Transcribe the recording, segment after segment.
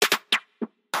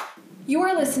You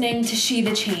are listening to She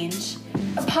the Change,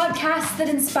 a podcast that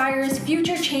inspires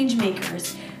future change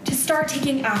makers to start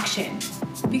taking action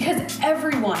because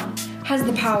everyone has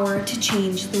the power to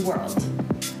change the world.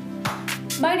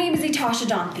 My name is Itasha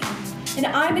Danthi, and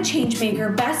I'm a change maker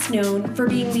best known for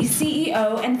being the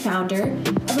CEO and founder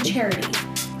of a charity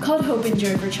called Hope and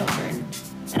Joy for Children.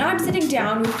 And I'm sitting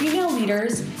down with female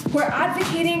leaders who are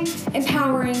advocating,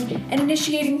 empowering, and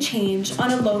initiating change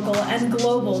on a local and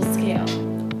global scale.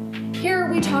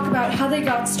 Here we talk about how they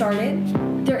got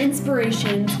started, their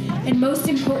inspirations, and most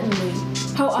importantly,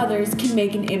 how others can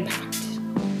make an impact.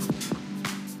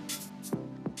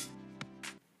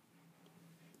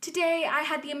 Today, I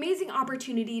had the amazing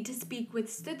opportunity to speak with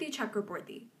Stuti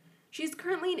Chakraborty. She is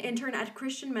currently an intern at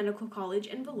Christian Medical College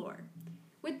in Vellore.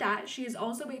 With that, she is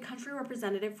also a country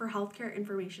representative for Healthcare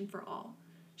Information for All.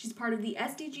 She's part of the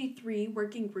SDG 3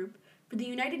 working group for the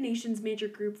United Nations Major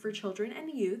Group for Children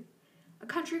and Youth, a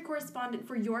country correspondent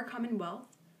for Your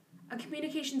Commonwealth, a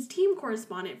communications team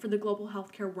correspondent for the Global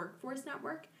Healthcare Workforce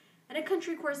Network, and a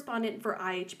country correspondent for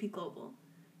IHP Global.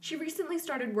 She recently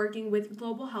started working with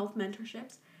Global Health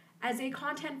Mentorships as a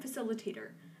content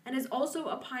facilitator and is also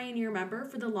a pioneer member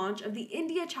for the launch of the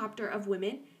India chapter of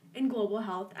Women in Global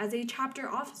Health as a chapter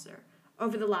officer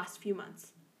over the last few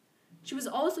months. She was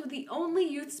also the only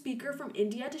youth speaker from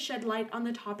India to shed light on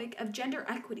the topic of gender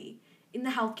equity in the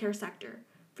healthcare sector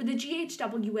for the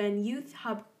GHWN Youth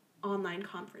Hub online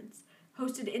conference,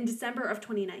 hosted in December of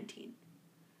 2019.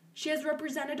 She has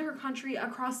represented her country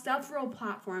across several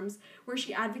platforms where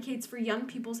she advocates for young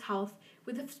people's health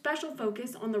with a special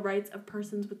focus on the rights of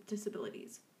persons with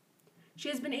disabilities. She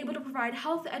has been able to provide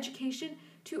health education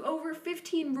to over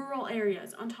 15 rural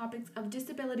areas on topics of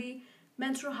disability,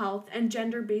 menstrual health, and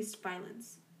gender-based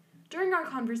violence. During our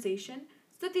conversation,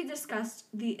 Stuti discussed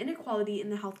the inequality in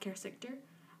the healthcare sector,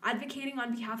 advocating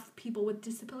on behalf of people with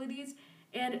disabilities,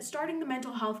 and starting the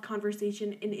mental health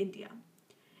conversation in India.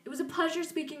 It was a pleasure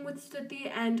speaking with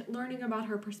Stuti and learning about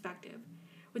her perspective.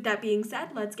 With that being said,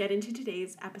 let's get into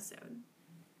today's episode.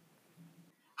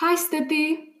 Hi,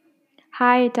 Stuti.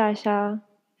 Hi, Tasha.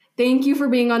 Thank you for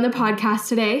being on the podcast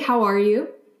today. How are you?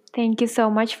 Thank you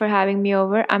so much for having me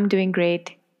over. I'm doing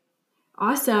great.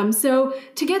 Awesome. So,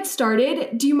 to get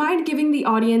started, do you mind giving the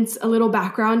audience a little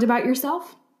background about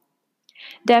yourself?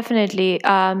 Definitely.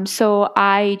 So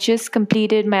I just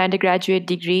completed my undergraduate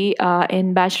degree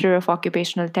in Bachelor of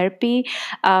Occupational Therapy,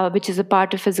 which is a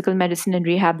part of physical medicine and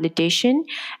rehabilitation.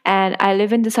 And I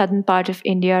live in the southern part of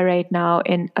India right now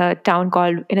in a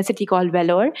city called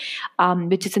Vellore,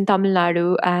 which is in Tamil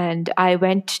Nadu. And I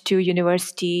went to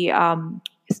university.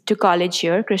 To college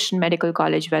here, Christian Medical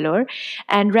College, Vellore.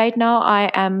 And right now I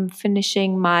am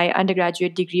finishing my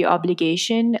undergraduate degree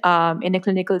obligation in a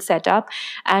clinical setup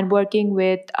and working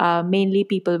with mainly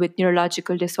people with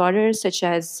neurological disorders such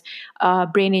as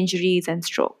brain injuries and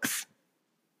strokes.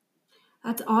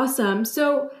 That's awesome.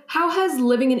 So, how has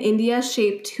living in India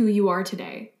shaped who you are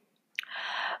today?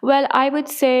 Well, I would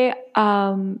say,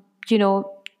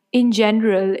 in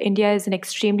general, India is an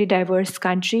extremely diverse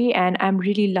country, and I'm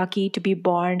really lucky to be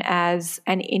born as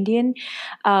an Indian,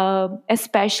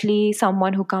 especially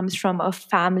someone who comes from a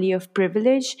family of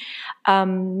privilege.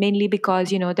 Mainly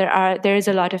because there is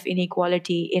a lot of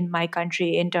inequality in my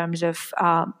country in terms of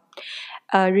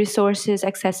resources,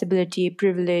 accessibility,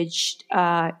 privilege,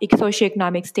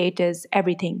 socioeconomic status,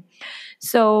 everything.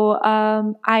 So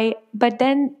but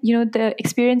then, the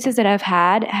experiences that I've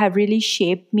had have really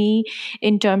shaped me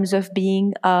in terms of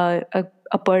being a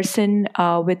person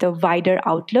with a wider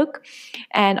outlook.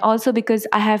 And also because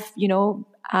I have,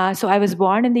 so I was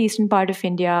born in the eastern part of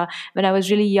India. When I was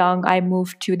really young, I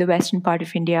moved to the western part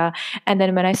of India. And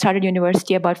then when I started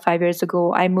university about 5 years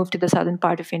ago, I moved to the southern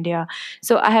part of India.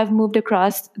 So I have moved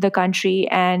across the country,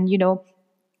 and,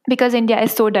 because India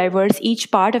is so diverse, each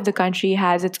part of the country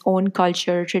has its own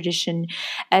culture, tradition,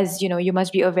 as you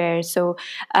must be aware. So,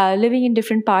 living in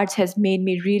different parts has made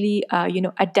me really,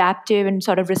 adaptive and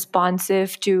sort of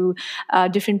responsive to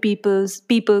different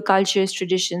people, cultures,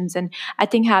 traditions. And I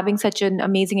think having such an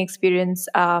amazing experience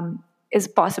is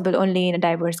possible only in a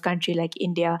diverse country like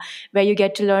India, where you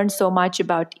get to learn so much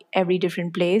about every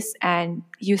different place, and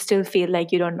you still feel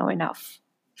like you don't know enough.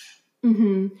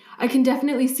 Mm-hmm. I can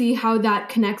definitely see how that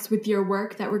connects with your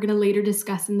work that we're going to later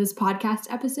discuss in this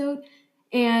podcast episode.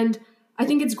 And I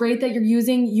think it's great that you're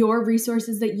using your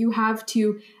resources that you have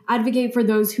to advocate for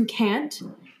those who can't.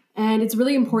 And it's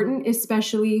really important,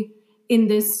 especially in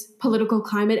this political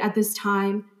climate at this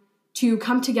time, to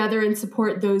come together and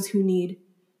support those who need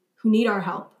our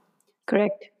help.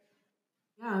 Correct.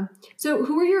 Yeah. So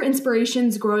who were your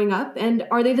inspirations growing up, and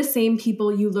are they the same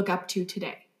people you look up to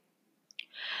today?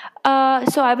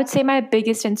 So I would say my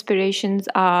biggest inspiration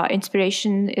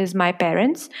is my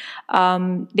parents.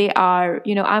 They are,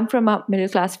 I'm from a middle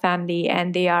class family,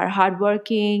 and they are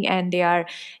hardworking, and they are,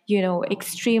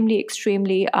 extremely,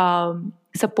 extremely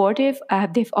supportive.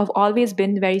 They've always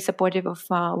been very supportive of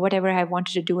whatever I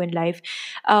wanted to do in life,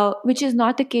 which is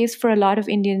not the case for a lot of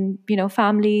Indian,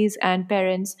 families and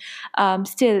parents,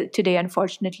 still today,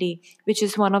 unfortunately, which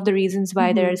is one of the reasons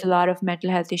why there Mm-hmm. is a lot of mental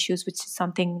health issues, which is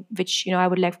something which I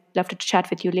would love to chat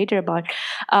with you later about.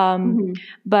 Um, Mm-hmm.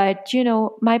 but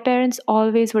my parents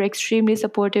always were extremely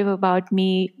supportive about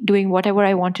me doing whatever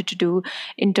I wanted to do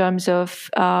in terms of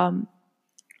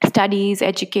studies,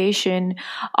 education,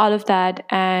 all of that.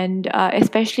 And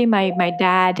especially my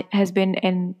dad has been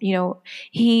in,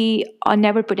 he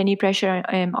never put any pressure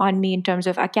on me in terms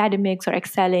of academics or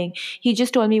excelling. He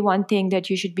just told me one thing, that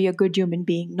you should be a good human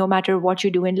being. No matter what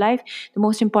you do in life, the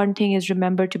most important thing is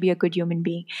remember to be a good human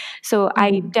being. So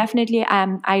I Mm-hmm. definitely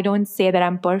am. I don't say that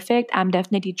I'm perfect. I'm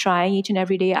definitely trying each and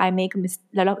every day. I make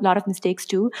lot of mistakes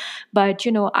too, but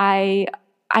I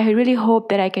really hope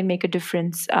that I can make a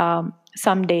difference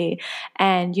someday.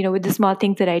 And with the small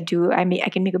things that I do, I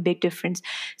can make a big difference.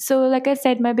 So, like I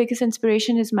said, my biggest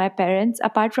inspiration is my parents.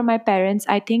 Apart from my parents,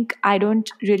 I think I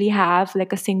don't really have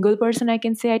like a single person I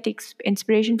can say I take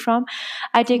inspiration from.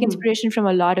 I take Mm-hmm. inspiration from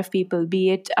a lot of people, be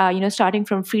it starting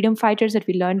from freedom fighters that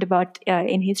we learned about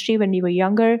in history when we were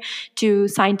younger, to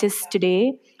scientists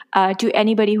today. To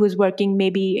anybody who's working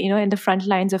maybe in the front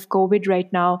lines of COVID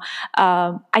right now.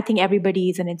 I think everybody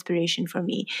is an inspiration for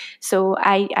me. So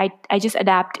I just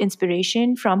adapt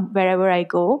inspiration from wherever I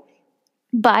go.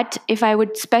 But if I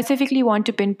would specifically want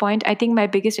to pinpoint, I think my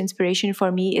biggest inspiration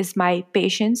for me is my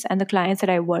patients and the clients that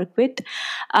I work with.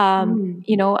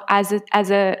 Mm-hmm. As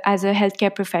a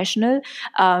healthcare professional,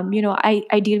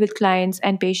 I deal with clients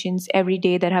and patients every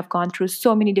day that have gone through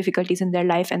so many difficulties in their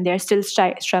life, and they're still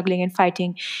struggling and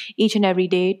fighting each and every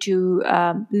day to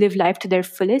live life to their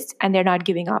fullest, and they're not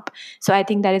giving up. So I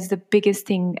think that is the biggest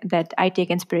thing that I take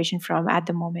inspiration from at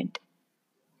the moment.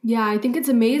 Yeah, I think it's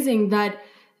amazing that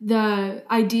the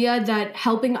idea that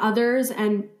helping others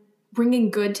and bringing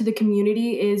good to the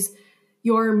community is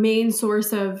your main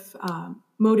source of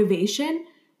motivation.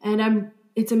 And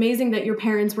it's amazing that your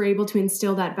parents were able to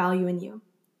instill that value in you.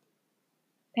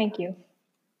 Thank you.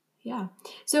 Yeah.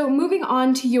 So, moving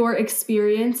on to your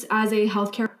experience as a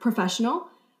healthcare professional,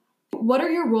 what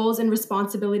are your roles and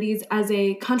responsibilities as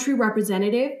a country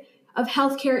representative of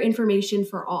healthcare information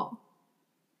for all?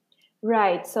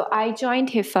 Right. So I joined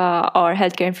HIFA, or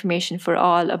Healthcare Information for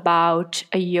All, about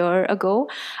a year ago.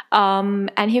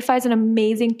 And HIFA is an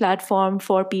amazing platform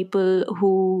for people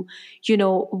who,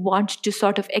 want to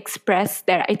sort of express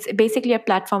their, it's basically a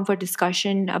platform for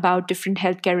discussion about different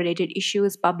healthcare related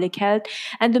issues, public health.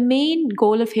 And the main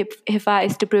goal of HIFA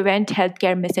is to prevent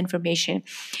healthcare misinformation.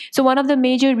 So one of the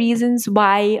major reasons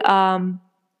why,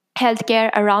 healthcare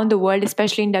around the world,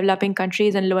 especially in developing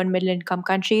countries and low and middle income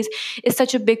countries, is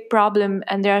such a big problem,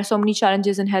 and there are so many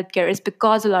challenges in healthcare, is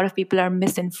because a lot of people are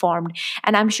misinformed.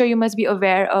 And I'm sure you must be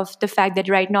aware of the fact that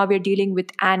right now we're dealing with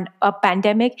a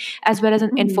pandemic as well as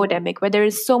an Mhm. infodemic, where there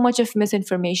is so much of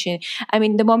misinformation. I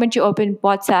mean, the moment you open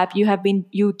WhatsApp,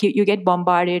 you get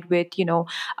bombarded with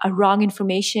wrong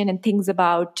information and things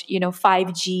about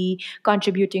 5G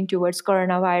contributing towards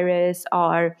coronavirus,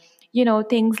 or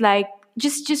things like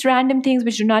just random things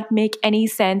which do not make any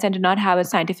sense and do not have a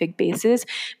scientific basis.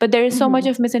 But there is so much Mhm.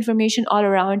 of misinformation all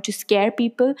around to scare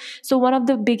people. So one of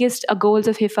the biggest goals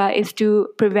of HIFA is to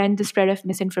prevent the spread of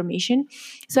misinformation.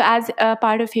 So as a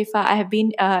part of HIFA, I have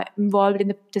been involved in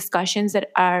the discussions that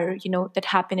are that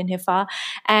happen in HIFA.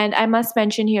 And I must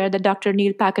mention here that Dr.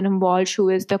 Neil Pakenham Walsh, who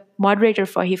is the moderator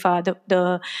for HIFA,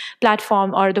 the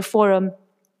platform or the forum,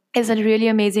 is a really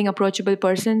amazing, approachable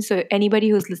person. So anybody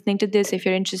who's listening to this, if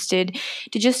you're interested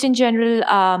to just in general,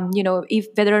 if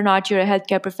whether or not you're a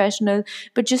healthcare professional,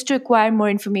 but just to acquire more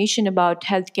information about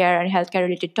healthcare and healthcare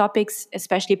related topics,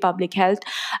 especially public health,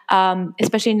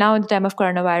 especially now in the time of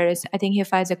coronavirus, I think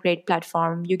HIFA is a great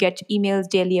platform. You get emails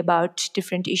daily about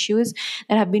different issues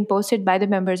that have been posted by the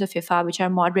members of HIFA, which are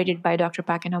moderated by Dr.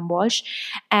 Pakenham Walsh,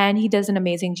 and he does an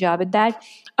amazing job at that.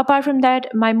 Apart from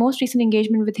that, my most recent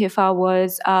engagement with HIFA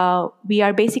was we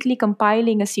are basically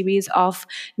compiling a series of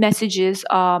messages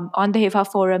on the HIFA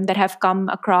forum that have come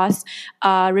across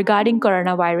regarding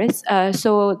coronavirus.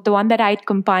 So the one that I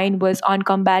compiled was on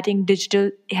combating digital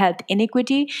health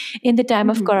inequity in the time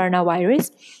of Mhm.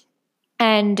 coronavirus.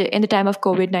 and in the time of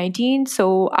COVID-19.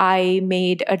 So I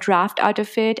made a draft out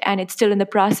of it, and it's still in the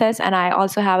process. And I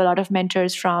also have a lot of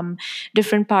mentors from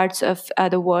different parts of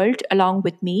the world along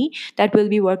with me that will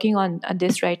be working on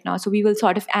this right now. So we will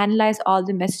sort of analyze all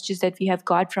the messages that we have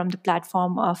got from the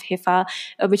platform of HIFA,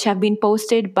 which have been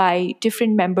posted by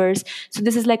different members. So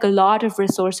this is like a lot of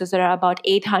resources. There are about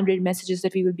 800 messages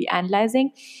that we will be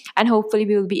analyzing, and hopefully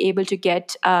we will be able to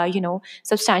get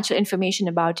substantial information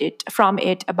about it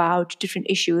about different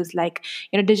issues like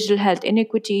digital health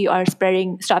inequity or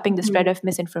stopping the spread of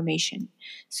misinformation.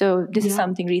 So this is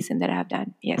something recent that I have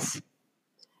done. Yes,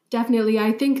 definitely.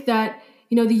 I think that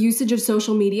the usage of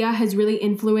social media has really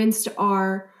influenced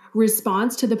our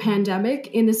response to the pandemic,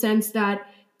 in the sense that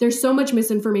there's so much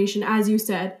misinformation, as you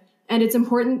said, and it's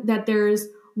important that there's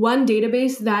one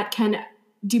database that can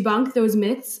debunk those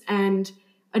myths and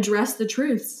address the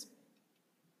truths.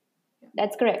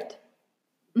 That's correct.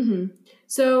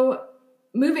 So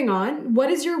moving on, what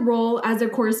is your role as a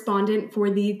correspondent for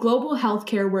the Global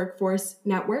Healthcare Workforce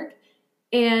Network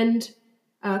and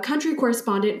country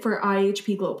correspondent for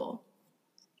IHP Global?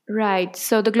 Right.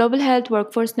 So the Global Health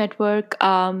Workforce Network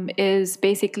is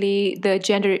basically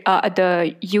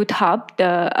the youth hub,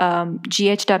 the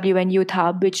GHWN youth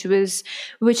hub,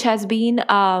 which has been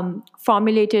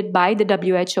formulated by the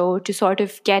WHO to sort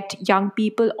of get young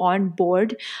people on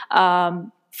board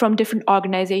from different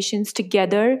organizations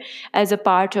together as a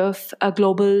part of a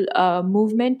global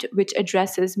movement which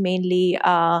addresses mainly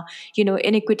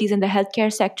inequities in the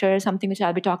healthcare sector, something which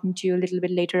I'll be talking to you a little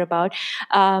bit later about.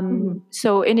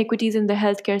 So inequities in the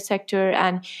healthcare sector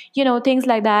and things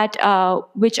like that,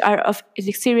 which are of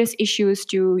serious issues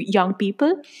to young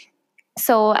people.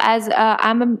 So as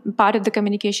I'm a part of the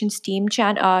communications team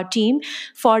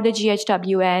for the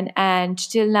GHWN, and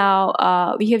till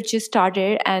now we have just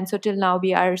started, and so till now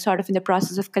we are sort of in the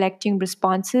process of collecting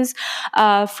responses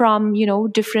from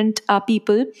different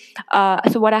people.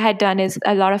 So what I had done is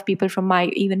a lot of people from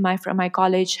my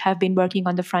college have been working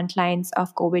on the front lines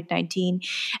of COVID-19,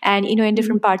 and in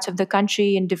different parts of the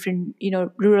country, in different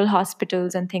rural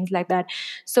hospitals and things like that.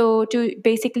 So to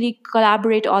basically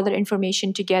collaborate all the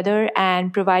information together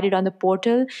and provide it on the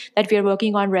portal that we are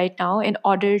working on right now, in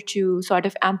order to sort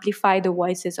of amplify the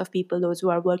voices of people, those who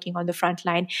are working on the front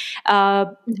line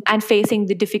and facing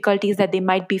the difficulties that they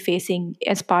might be facing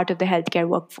as part of the healthcare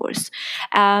workforce.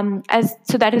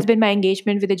 So that has been my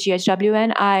engagement with the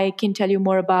GHWN. I can tell you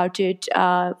more about it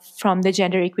from the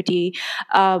gender equity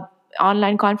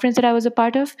online conference that I was a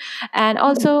part of, and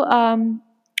also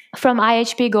from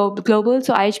IHP Global.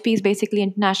 So IHP is basically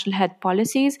International Health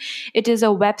Policies. It is a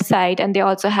website, and they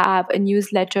also have a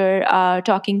newsletter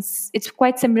talking. It's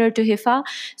quite similar to HIFA.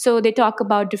 So they talk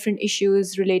about different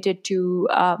issues related to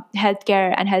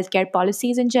healthcare and healthcare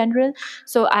policies in general.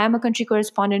 So I am a country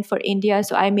correspondent for India.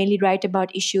 So I mainly write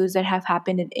about issues that have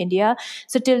happened in India.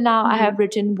 So till now, I have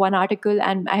written one article,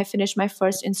 and I have finished my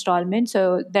first installment.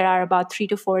 So there are about 3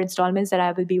 to 4 installments that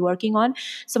I will be working on.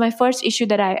 So my first issue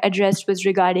that I addressed was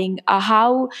regarding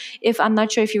how, if I'm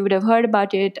not sure if you would have heard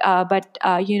about it, but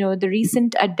the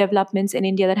recent developments in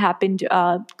India that happened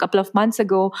a couple of months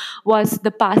ago was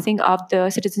the passing of the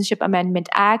Citizenship Amendment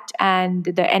Act and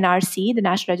the NRC, the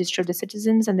National Register of the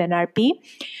Citizens, and the NRP,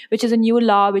 which is a new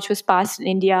law which was passed in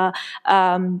India.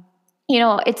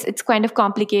 It's kind of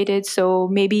complicated, so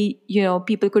maybe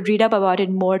people could read up about it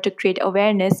more to create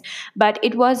awareness. But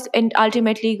it was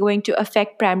ultimately going to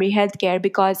affect primary healthcare,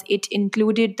 because it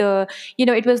included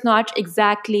it was not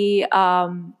exactly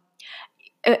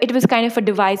it was kind of a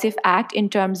divisive act in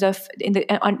terms of in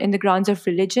the grounds of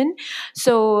religion.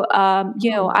 So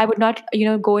I would not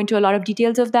go into a lot of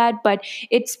details of that, but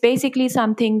it's basically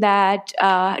something that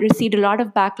received a lot of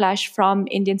backlash from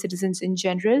Indian citizens in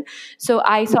general. So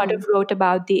I sort of wrote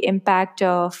about the impact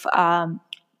of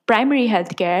primary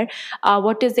healthcare.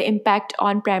 What is the impact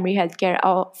on primary healthcare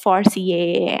for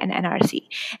CAA and NRC?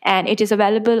 And it is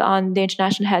available on the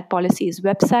International Health Policies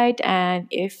website. And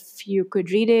if you could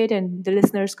read it and the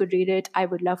listeners could read it, I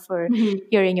would love for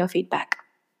hearing your feedback.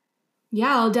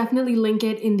 Yeah, I'll definitely link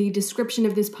it in the description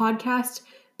of this podcast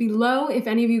below. If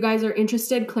any of you guys are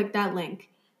interested, click that link.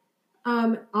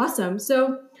 Awesome.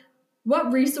 So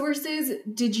what resources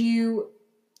did you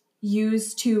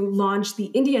use to launch the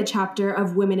India chapter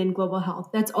of Women in Global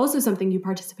Health? That's also something you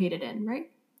participated in,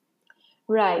 right?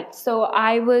 Right. So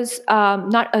I was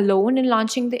not alone in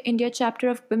launching the India chapter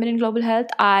of Women in Global Health.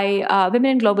 Women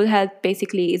in Global Health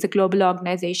basically is a global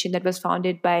organization that was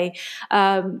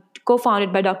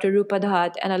co-founded by Dr. Rupa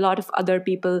Dhahat and a lot of other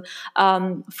people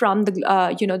from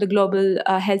the global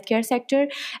healthcare sector.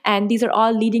 And these are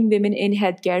all leading women in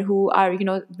healthcare who are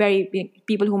very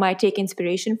people who might take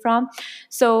inspiration from.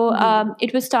 So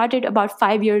it was started about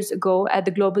 5 years ago at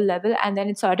the global level, and then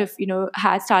it sort of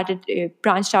had started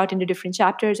branched out into different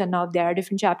chapters, and now there are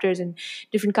different chapters in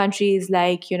different countries,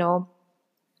 like there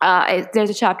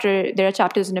are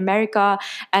chapters in America,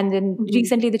 and then Mhm.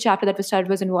 recently the chapter that was started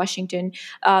was in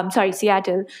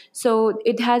Seattle. So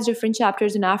it has different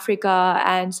chapters in Africa,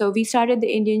 and so we started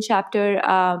the Indian chapter.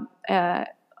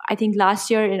 I think last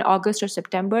year in August or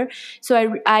September.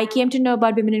 So I came to know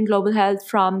about women in global health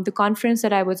from the conference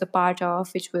that I was a part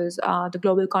of, which was the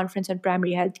Global Conference on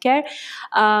Primary Healthcare.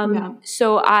 Yeah.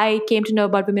 So I came to know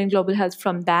about women in global health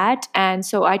from that, and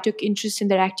so I took interest in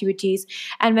their activities.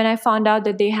 And when I found out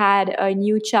that they had a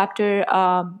new chapter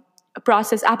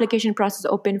application process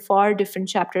open for different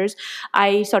chapters,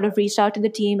 I sort of reached out to the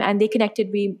team, and they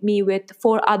connected me with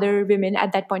four other women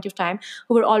at that point of time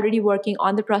who were already working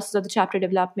on the process of the chapter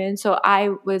development. So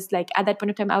I was like, at that point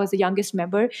of time, I was the youngest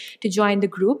member to join the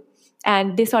group,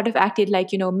 and they sort of acted like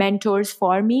mentors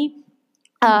for me,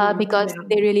 because Yeah.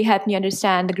 they really helped me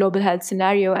understand the global health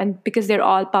scenario, and because they're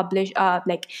all published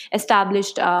like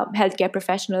established healthcare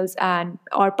professionals, and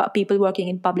or people working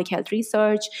in public health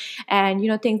research, and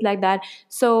things like that.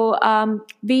 So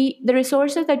we the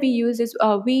resources that we use is,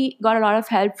 we got a lot of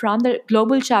help from the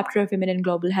global chapter of Women in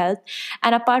Global Health.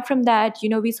 And apart from that,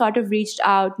 we sort of reached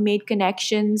out, made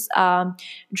connections,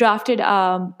 drafted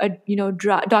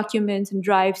documents and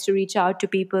drives to reach out to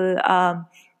people,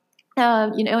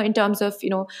 in terms of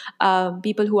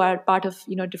people who are part of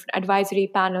different advisory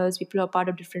panels, people who are part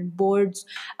of different boards,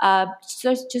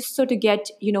 so just so to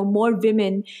get more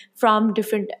women from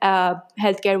different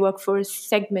healthcare workforce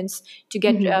segments to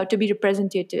get Mhm. to be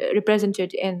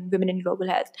represented in Women in Global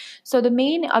Health. So the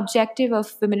main objective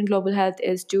of Women in Global Health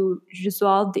is to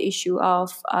resolve the issue of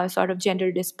sort of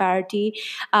gender disparity,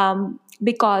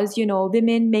 because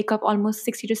women make up almost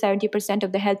 60 to 70%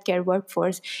 of the healthcare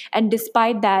workforce, and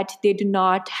despite that they do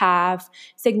not have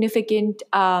significant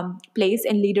place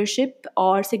in leadership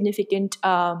or significant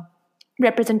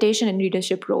representation in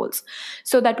leadership roles.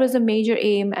 So that was a major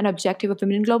aim and objective of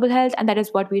Women in Global Health, and that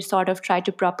is what we sort of try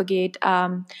to propagate.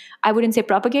 I wouldn't say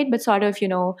propagate, but sort of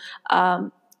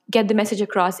get the message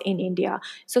across in India.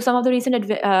 So some of the recent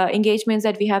engagements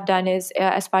that we have done is,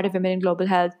 as part of Women in Global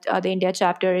Health, the India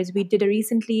chapter, is we did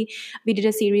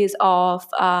a series of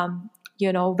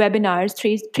webinars,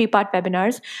 three-part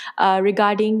webinars,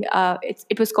 regarding,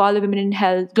 it was called the Women in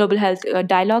Health Global Health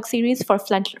Dialogue Series for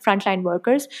frontline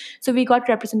workers. So we got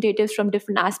representatives from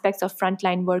different aspects of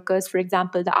frontline workers, for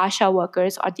example, the ASHA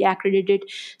workers or the accredited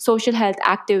social health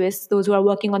activists, those who are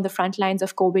working on the front lines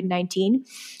of COVID-19.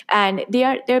 And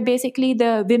they're basically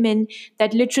the women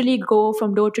that literally go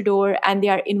from door to door, and they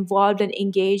are involved and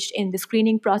engaged in the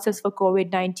screening process for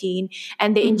COVID-19,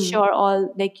 and they Mhm. ensure all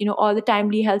the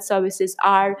timely health services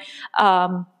are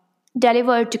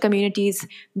delivered to communities,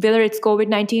 whether it's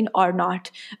COVID-19 or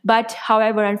not. But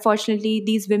however, unfortunately,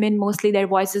 these women, mostly their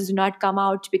voices do not come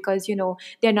out, because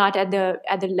they're not at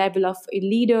the level of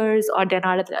leaders, or they're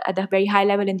not at the very high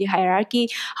level in the hierarchy.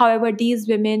 However, these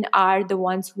women are the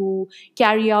ones who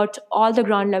carry out all the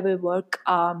ground level work,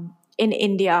 in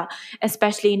India,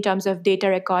 especially in terms of data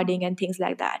recording and things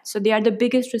like that. So they are the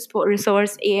biggest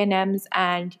resource. ANMs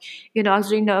and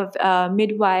auxiliary nerve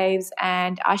midwives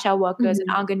and ASHA workers and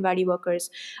Mhm. Anganwadi workers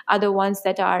are the ones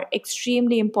that are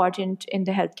extremely important in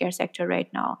the healthcare sector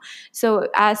right now. So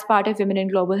as part of Women in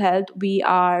Global Health, we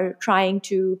are trying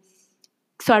to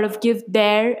sort of give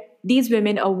these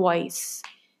women a voice.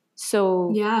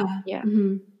 So Yeah. yeah.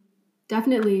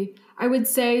 Definitely. I would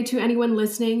say to anyone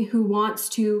listening who wants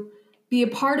to be a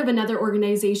part of another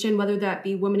organization, whether that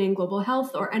be Women in Global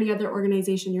Health or any other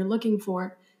organization you're looking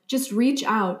for, just reach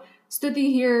out.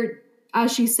 Stuti here,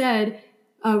 as she said,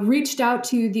 reached out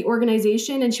to the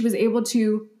organization, and she was able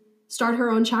to start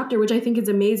her own chapter, which I think is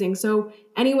amazing. So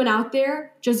anyone out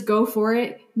there, just go for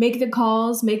it. Make the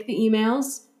calls, make the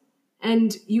emails,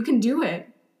 and you can do it.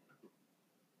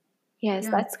 Yes,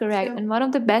 Yeah. that's correct. So, And one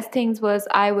of the best things was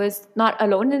I was not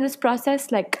alone in this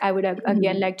process. Like, I would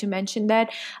again mhm. like to mention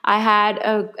that I had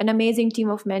an amazing team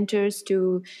of mentors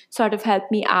to sort of help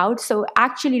me out. So,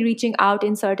 actually reaching out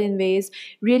in certain ways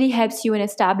really helps you in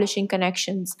establishing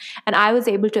connections. And I was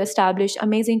able to establish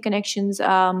amazing connections.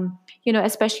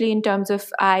 Especially in terms of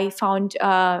I found,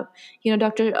 Dr.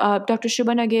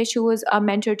 Shubha Nagesh, who was a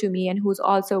mentor to me and who's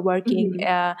also working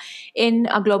Mhm. in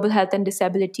global health and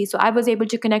disability. So I was able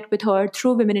to connect with her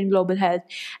through Women in Global Health,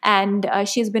 and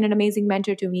she's been an amazing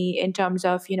mentor to me in terms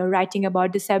of writing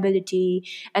about disability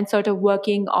and sort of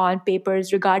working on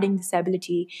papers regarding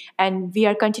disability. And we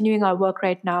are continuing our work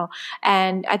right now.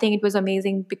 And I think it was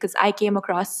amazing because I came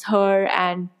across her,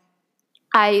 and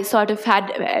I sort of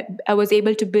I was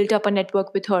able to build up a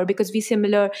network with her because we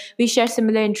share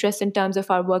similar interests in terms of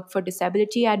our work for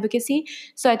disability advocacy.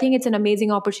 So I think it's an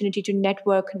amazing opportunity to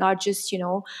network, not just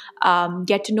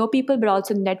get to know people, but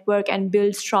also network and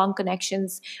build strong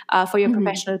connections for your Mhm.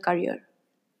 professional career.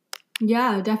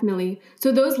 Yeah, definitely.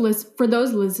 So for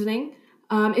those listening,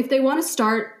 if they want to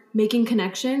start making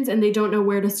connections and they don't know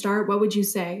where to start, what would you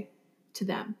say to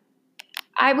them?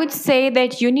 I would say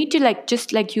that you need to, like,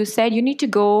 just like you said, you need to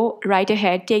go right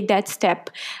ahead, take that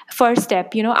first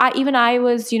step. I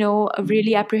was,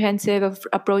 really apprehensive of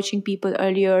approaching people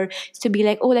earlier to be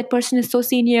like, oh, that person is so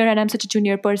senior and I'm such a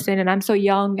junior person and I'm so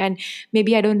young and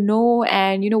maybe I don't know.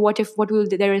 And, what will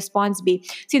their response be?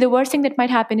 See, the worst thing that might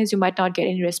happen is you might not get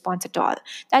any response at all.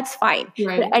 That's fine. But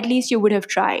Right. at least you would have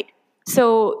tried. So,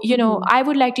 Hmm. I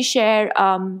would like to share,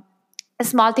 a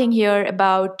small thing here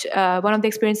about one of the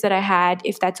experience that I had,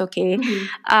 if that's okay. Hmm.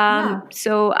 Yeah.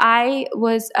 So I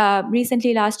was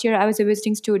recently last year, I was a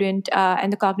visiting student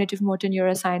in the cognitive motor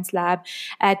neuroscience lab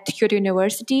at Kyoto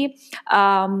University.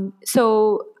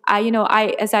 So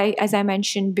as I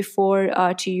mentioned before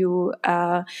to you,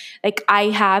 like I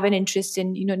have an interest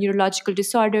in neurological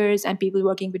disorders and people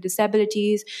working with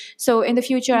disabilities. So in the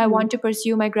future, I Hmm. want to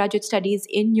pursue my graduate studies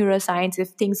in neuroscience if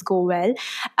things go well,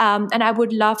 and I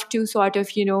would love to sort of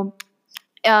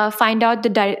find out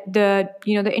the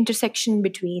intersection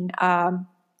between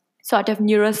sort of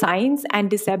neuroscience and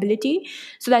disability.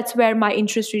 So that's where my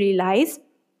interest really lies.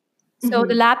 So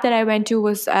the Hmm. lab that I went to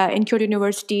was in Kyoto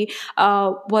University,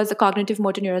 was a cognitive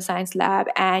motor neuroscience lab.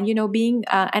 And being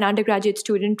an undergraduate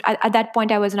student, at that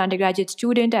point I was an undergraduate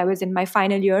student. I was in my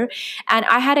final year, and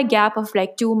I had a gap of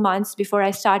like 2 months before I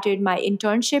started my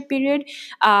internship period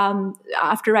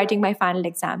after writing my final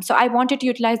exam. So I wanted to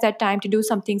utilize that time to do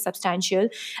something substantial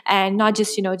and not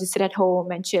just just sit at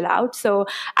home and chill out. So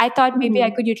I thought maybe I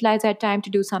Hmm. could utilize that time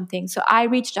to do something. So I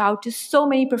reached out to so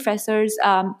many professors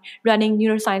running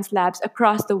neuroscience labs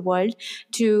across the world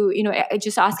to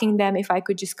just asking them if I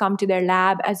could just come to their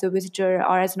lab as a visitor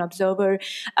or as an observer,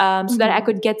 so that I Hmm.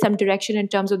 could get some direction in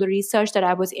terms of the research that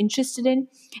I was interested in.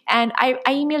 And I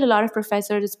emailed a lot of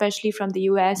professors, especially from the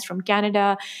US, from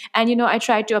Canada, and I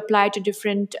tried to apply to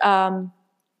different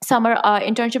summer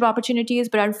internship opportunities,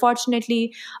 but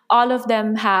unfortunately all of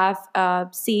them have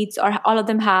seats, or all of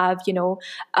them have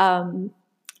um,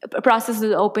 process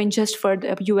is open just for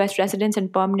the US residents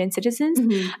and permanent citizens.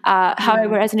 Hmm.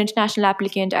 However, Right. as an international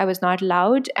applicant, I was not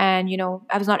allowed, and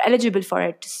I was not eligible for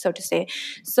it, so to say.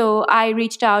 So I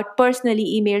reached out personally,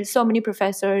 emailed so many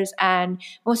professors, and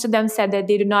most of them said that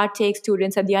they do not take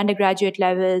students at the undergraduate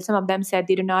level. Some of them said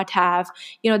they do not have,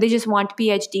 they just want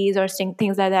PhDs or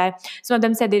things like that. Some of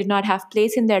them said they did not have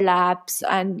place in their labs,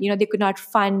 and they could not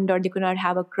fund or they could not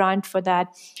have a grant for that.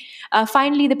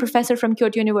 Finally, the professor from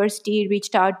Kyoto University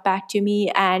reached out back to me,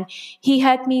 and he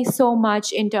helped me so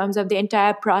much in terms of the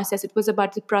entire process. It was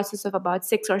about the process of about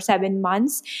 6 or 7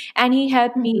 months, and he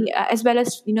helped Hmm. me, as well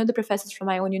as the professors from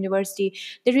my own university.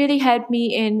 They really helped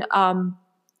me in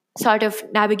sort of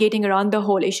navigating around the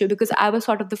whole issue, because I was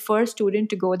sort of the first student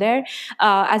to go there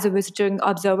as a visiting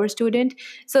observer student.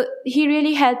 So he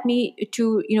really helped me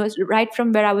to, right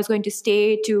from where I was going to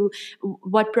stay to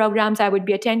what programs I would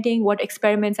be attending, what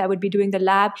experiments I would be doing in the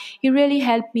lab. He really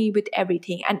helped me with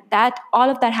everything. And that all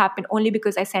of that happened only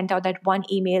because I sent out that one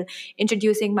email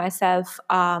introducing myself,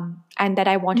 and that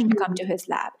I wanted to come Hmm. to his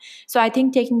lab. So I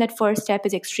think taking that first step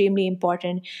is extremely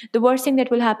important. The worst thing that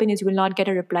will happen is you will not get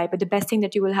a reply, but the best thing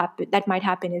that might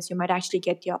happen is you might actually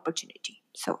get the opportunity.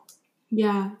 So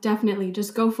Yeah, definitely.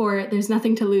 Just go for it. There's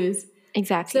nothing to lose.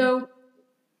 exactly. So,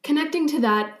 connecting to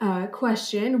that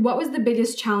question, what was the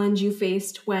biggest challenge you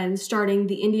faced when starting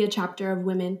the India chapter of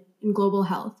Women in Global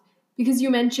Health? Because you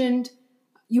mentioned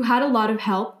you had a lot of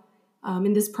help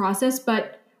in this process,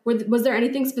 but was there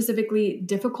anything specifically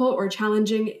difficult or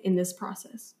challenging in this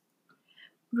process?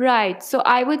 Right. So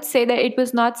I would say that it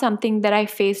was not something that I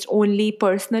faced only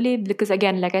personally, because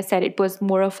again, like I said, it was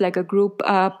more of like a group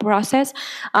process.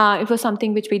 It was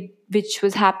something which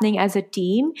was happening as a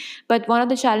team. But one of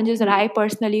the challenges that I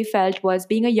personally felt was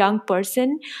being a young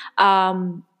person.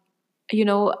 Um,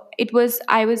 it was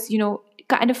I was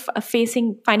kind of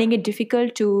facing finding it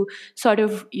difficult to sort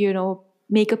of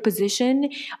make a position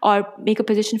or make a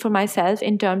position for myself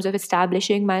in terms of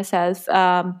establishing myself,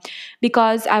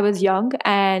 because I was young,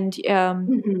 and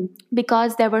Mm-hmm.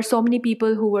 because there were so many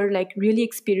people who were like really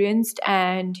experienced,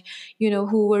 and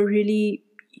who were really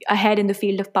ahead in the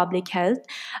field of public health.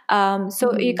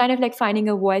 So you're Mm-hmm. kind of like finding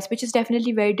a voice, which is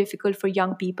definitely very difficult for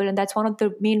young people, and that's one of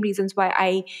the main reasons why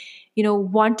I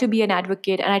want to be an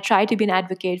advocate, and I try to be an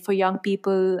advocate for young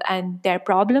people and their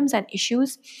problems and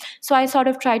issues. So I sort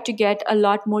of tried to get a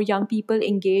lot more young people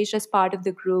engaged as part of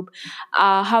the group.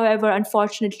 However,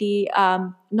 unfortunately,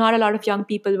 not a lot of young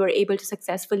people were able to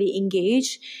successfully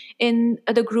engage in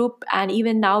the group, and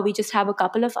even now we just have a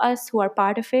couple of us who are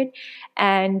part of it.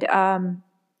 And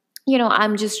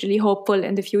I'm just really hopeful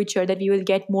in the future that we will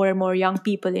get more and more young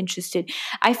people interested.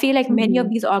 I feel like many of Mm-hmm.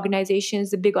 these organizations,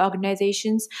 the big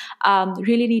organizations,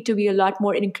 really need to be a lot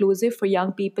more inclusive for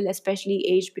young people, especially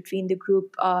aged between the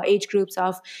age groups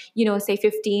of say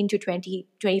 15 to 20,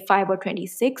 25, or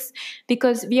 26,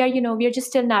 because we are just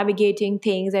still navigating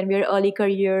things, and we are early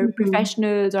career Mm-hmm.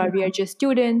 professionals, or we are just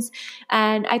students.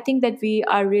 And I think that we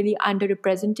are really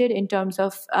underrepresented in terms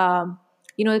of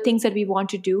the things that we want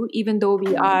to do, even though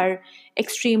we are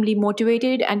extremely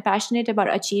motivated and passionate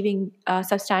about achieving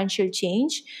substantial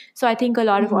change. So I think a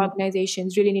lot of Mm-hmm.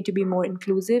 organizations really need to be more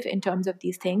inclusive in terms of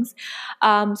these things.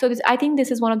 I think this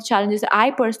is one of the challenges that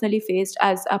I personally faced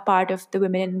as a part of the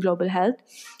Women in Global Health.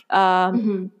 um,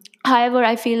 Mm-hmm. However,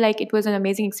 I feel like it was an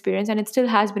amazing experience, and it still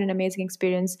has been an amazing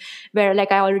experience, where,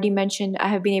 like I already mentioned, I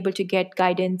have been able to get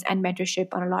guidance and mentorship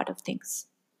on a lot of things.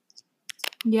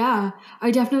 Yeah, I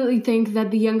definitely think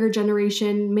that the younger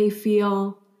generation may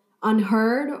feel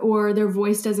unheard or their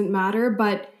voice doesn't matter,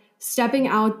 but stepping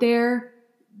out there,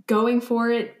 going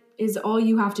for it is all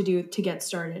you have to do to get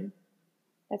started.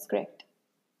 That's correct.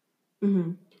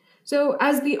 Mhm. So,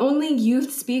 as the only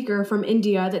youth speaker from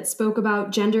India that spoke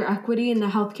about gender equity in the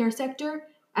healthcare sector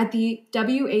at the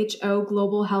WHO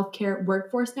Global Healthcare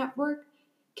Workforce Network,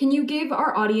 can you give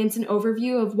our audience an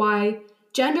overview of why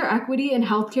gender equity in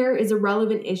healthcare is a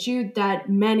relevant issue that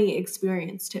many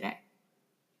experience today?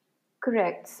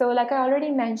 Correct. So, like I already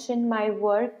mentioned, my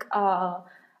work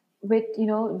with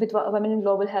Women in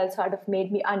Global Health sort of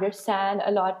made me understand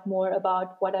a lot more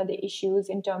about what are the issues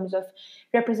in terms of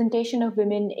representation of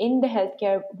women in the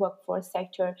healthcare workforce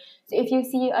sector. So, if you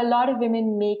see, a lot of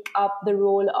women make up the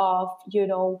role of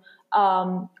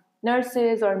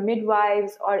nurses or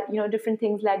midwives, or different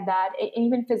things like that, and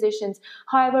even physicians.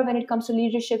 However, when it comes to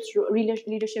leadership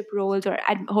roles, or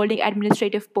holding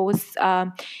administrative posts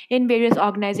in various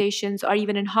organizations, or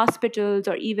even in hospitals,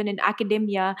 or even in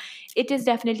academia, it is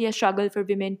definitely a struggle for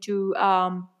women to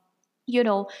you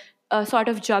know sort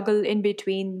of juggle in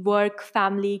between work,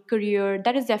 family, career.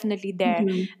 That is definitely there,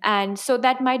 Mhm. and so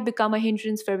that might become a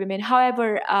hindrance for women.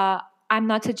 However, I'm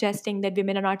not suggesting that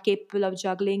women are not capable of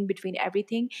juggling between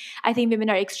everything. I think women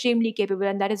are extremely capable,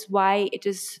 and that is why it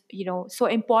is so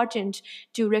important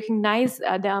to recognize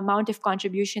the amount of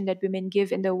contribution that women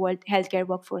give in the world healthcare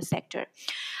workforce sector.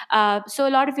 So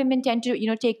a lot of women tend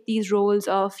to take these roles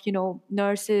of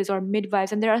nurses or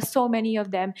midwives, and there are so many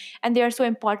of them, and they are so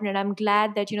important. And I'm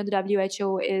glad that the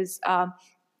WHO is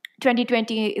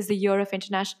 2020 is the year of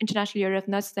international year of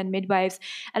nurses and midwives,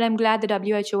 and I'm glad the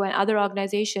WHO and other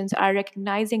organizations are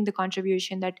recognizing the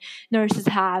contribution that nurses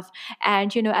have.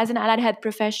 And as an allied health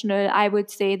professional, I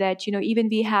would say that even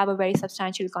we have a very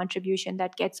substantial contribution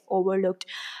that gets overlooked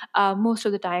most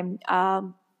of the time.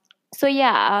 So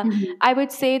yeah, Mhm. I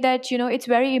would say that it's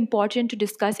very important to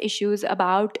discuss issues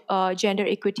about gender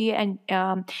equity and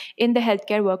in the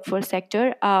healthcare workforce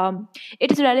sector.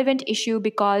 It is a relevant issue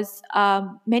because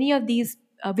many of these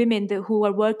women who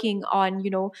are working on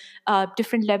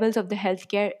different levels of the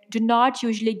healthcare do not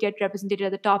usually get represented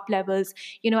at the top levels,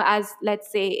 as,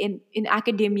 let's say, in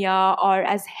academia, or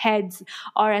as heads,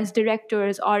 or as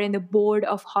directors, or in the board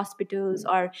of hospitals,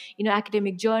 or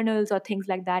academic journals, or things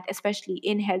like that, especially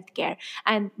in healthcare.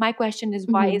 And my question is,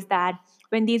 why is Mhm. that?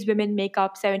 When these women make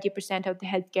up 70% of the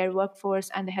healthcare workforce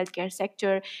and the healthcare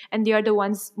sector, and they are the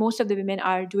ones, most of the women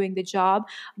are doing the job,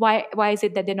 why is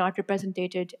it that they're not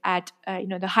represented at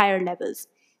the higher levels?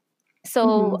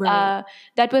 So Mhm. Right.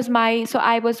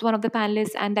 I was one of the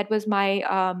panelists, and that was my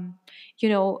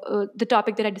the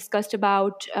topic that I discussed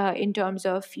about in terms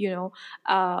of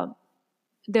uh,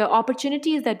 the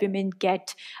opportunities that women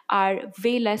get are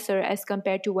way lesser as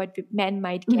compared to what men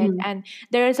might get. Mm-hmm. And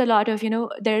there is a lot of,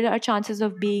 there are chances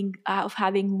of being of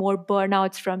having more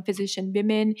burnouts from physician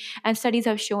women. And studies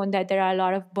have shown that there are a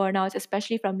lot of burnouts,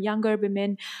 especially from younger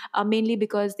women, mainly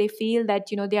because they feel that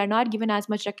they are not given as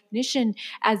much recognition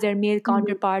as their male Mm-hmm.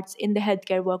 counterparts in the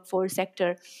healthcare workforce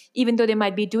sector. Even though they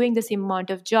might be doing the same amount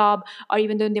of job, or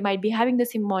even though they might be having the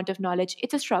same amount of knowledge,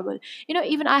 it's a struggle.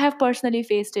 Even I have personally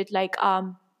faced it, like,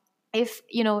 if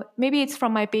maybe it's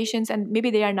from my patients, and maybe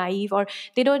they are naive, or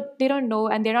they don't know,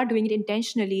 and they're not doing it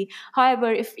intentionally.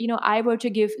 However, if I were to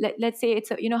give, let's say it's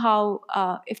how,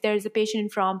 if there's a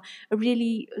patient from a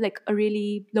really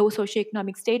low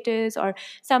socioeconomic status, or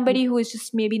somebody who is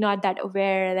just maybe not that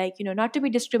aware, like, not to be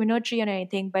discriminatory or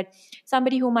anything, but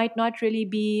somebody who might not really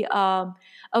be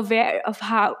aware of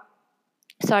how,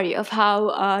 the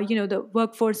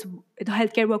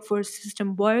healthcare workforce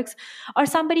system works, or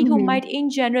somebody who Mm-hmm. might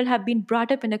in general have been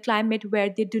brought up in a climate where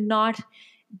they do not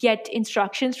get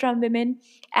instructions from women.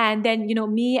 And then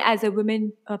me as a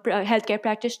woman healthcare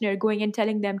practitioner going and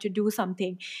telling them to do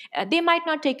something, they might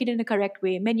not take it in a correct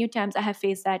way. Many times I have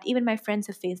faced that, even my friends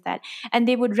have faced that, and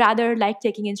they would rather like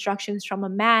taking instructions from a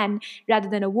man rather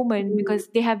than a woman, because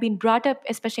they have been brought up,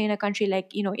 especially in a country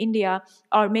like India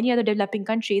or many other developing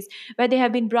countries, where they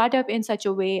have been brought up in such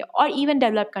a way, or even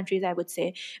developed countries, I would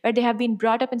say, where they have been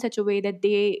brought up in such a way that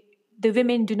the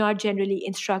women do not generally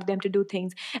instruct them to do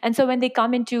things. And so when they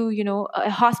come into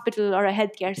a hospital or a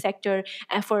healthcare sector,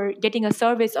 for getting a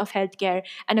service of healthcare,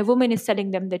 and a woman is telling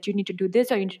them that you need to do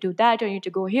this, or you need to do that, or you need to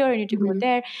go here, or you need to go Mm-hmm.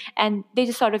 there, and they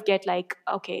just sort of get like,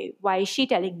 okay, why is she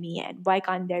telling me, and why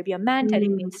can't there be a man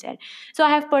telling me instead? So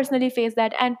I have personally faced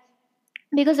that, and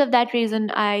because of that reason,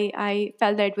 I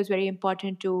felt that it was very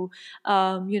important to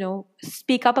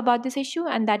speak up about this issue,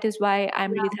 and that is why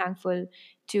I'm really thankful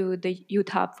to the Youth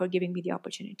Hub for giving me the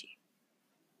opportunity.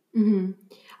 Mm-hmm.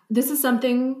 This is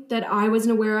something that I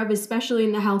wasn't aware of, especially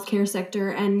in the healthcare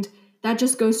sector. And that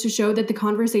just goes to show that the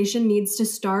conversation needs to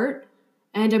start.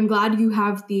 And I'm glad you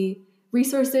have the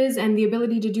resources and the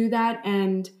ability to do that.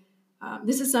 And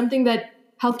this is something that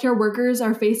healthcare workers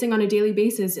are facing on a daily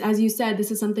basis. As you said,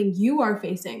 this is something you are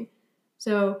facing.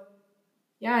 So,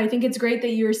 yeah, I think it's great that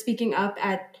you're speaking up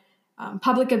at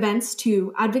public events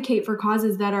to advocate for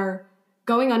causes that are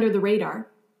going under the radar.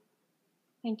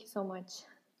 Thank you so much.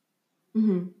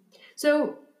 Hmm.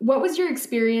 So, what was your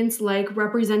experience like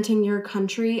representing your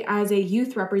country as a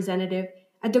youth representative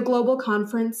at the Global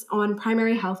Conference on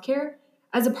Primary Healthcare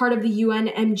as a part of the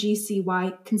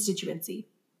UNMGCY constituency?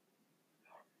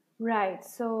 Right.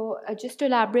 So, just to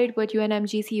elaborate what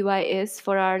UNMGCY is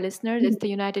for our listeners, it's Mhm. the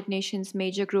United Nations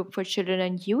Major Group for Children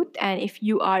and Youth. And if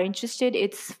you are interested,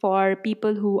 it's for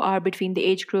people who are between the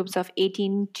age groups of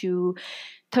 18 to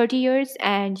 30 years,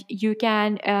 and you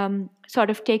can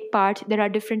sort of take part. There are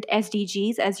different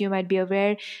SDGs, as you might be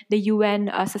aware, the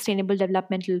UN Sustainable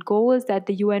Developmental Goals that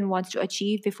the UN wants to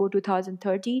achieve before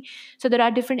 2030. So, there are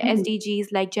different Mhm.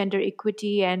 SDGs like gender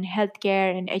equity and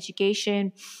healthcare and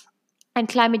education and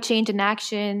climate change in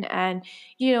action, and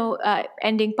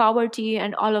ending poverty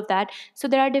and all of that. So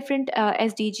there are different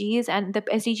SDGs, and the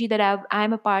SDG that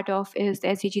I'm a part of is the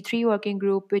SDG 3 working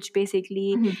group, which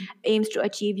basically Mhm. aims to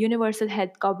achieve universal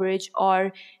health coverage,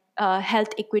 or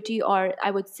health equity, or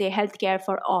I would say healthcare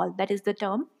for all. That is the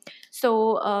term.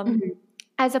 So Mhm.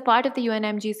 as a part of the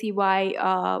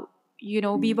UNMGCY,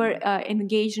 we were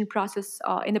engaged in the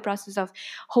process of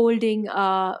holding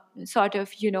sort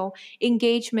of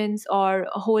engagements, or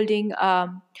holding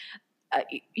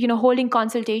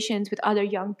consultations with other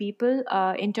young people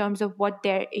in terms of what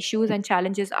their issues and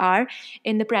challenges are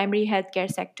in the primary healthcare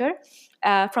sector,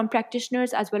 from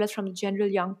practitioners as well as from the general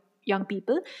young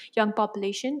people, young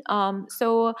population.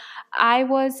 So I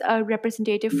was a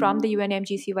representative from the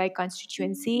UNMGCY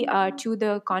constituency to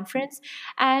the conference,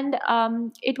 and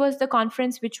it was the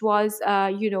conference which was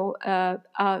a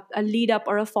lead up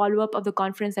or a follow up of the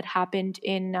conference that happened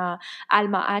in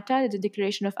Alma Ata, the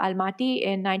Declaration of Almaty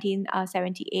in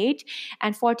 1978,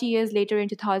 and 40 years later in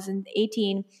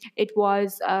 2018, it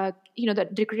was the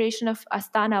Declaration of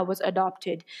Astana was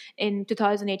adopted in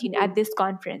 2018 at this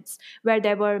conference, where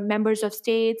there were members of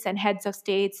states and heads of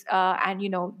states, and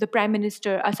the prime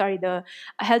minister, the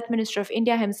health minister of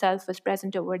India himself was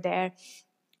present over there.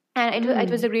 And it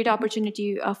was a Mhm. great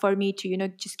opportunity for me to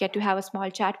just get to have a small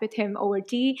chat with him over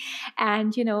tea.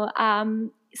 And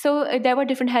so there were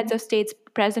different heads of states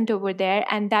present over there,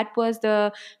 and that was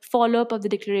the follow-up of the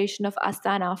declaration of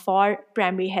Astana for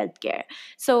primary healthcare.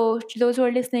 So to those who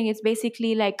are listening, it's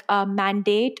basically like a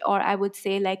mandate, or I would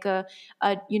say like a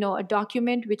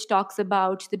document which talks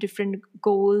about the different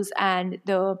goals and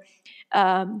the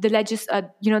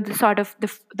sort of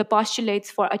the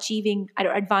postulates for achieving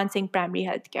or advancing primary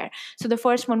healthcare. So the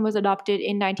first one was adopted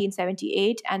in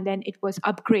 1978, and then it was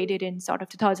upgraded in sort of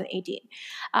 2018.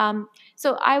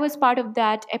 So I was part of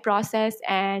that a process,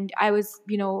 and I was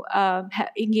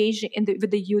engaged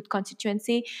with the youth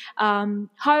constituency.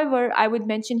 However, I would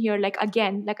mention here, like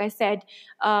again, like I said.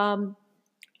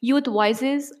 Youth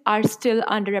voices are still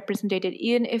underrepresented,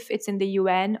 even if it's in the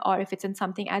UN or if it's in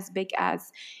something as big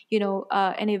as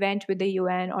an event with the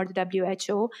UN or the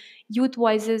WHO. Youth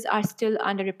voices are still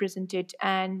underrepresented,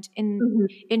 and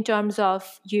in terms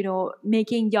of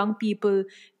making young people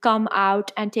come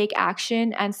out and take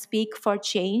action and speak for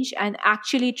change, and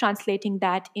actually translating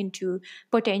that into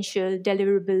potential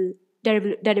deliverables.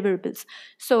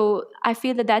 So I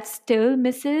feel that still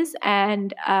misses,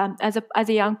 and as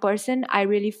a young person, I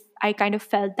kind of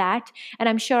felt that, and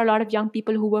I'm sure a lot of young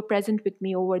people who were present with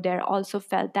me over there also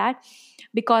felt that,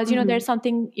 because there's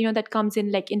something that comes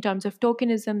in, like in terms of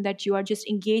tokenism, that you are just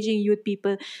engaging youth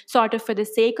people sort of for the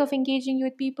sake of engaging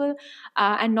youth people,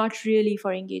 and not really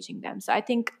for engaging them. So I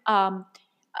think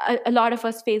a lot of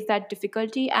us face that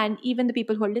difficulty, and even the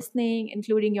people who are listening,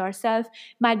 including yourself,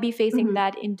 might be facing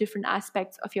that in different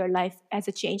aspects of your life as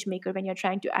a change maker, when you're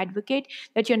trying to advocate,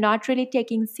 that you're not really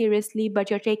taking seriously, but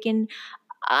you're taking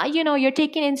you're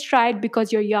taken in stride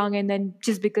because you're young, and then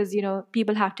just because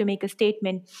people have to make a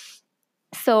statement.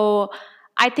 So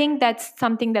I think that's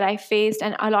something that I faced,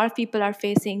 and a lot of people are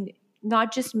facing.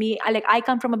 Not just me. I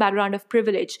come from a background of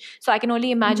privilege, so I can only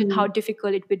imagine how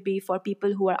difficult it would be for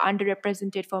people who are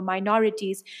underrepresented, for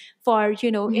minorities, for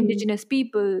indigenous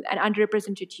people and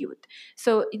underrepresented youth.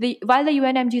 So while the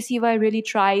UNMGCY really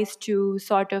tries to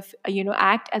sort of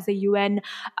act as a UN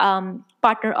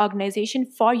partner organization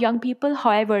for young people,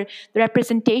 however, the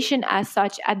representation as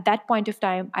such at that point of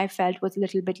time, I felt, was a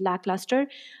little bit lackluster,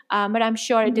 but I'm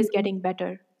sure it is getting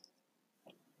better.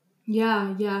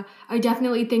 Yeah. I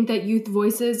definitely think that youth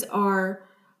voices are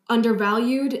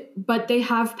undervalued, but they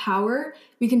have power.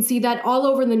 We can see that all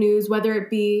over the news, whether it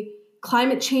be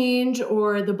climate change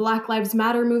or the Black Lives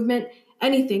Matter movement,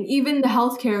 anything, even the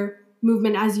healthcare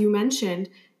movement, as you mentioned.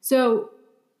 So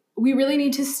we really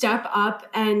need to step up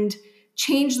and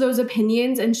change those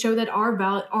opinions and show that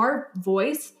our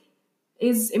voice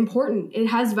is important. It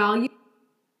has value.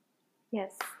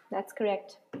 Yes, that's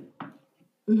correct.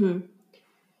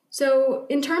 So,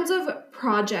 in terms of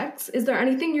projects, is there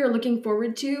anything you're looking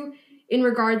forward to in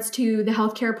regards to the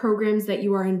healthcare programs that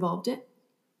you are involved in?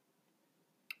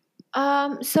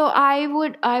 So I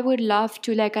would love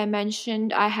to, like I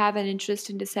mentioned, I have an interest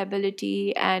in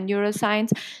disability and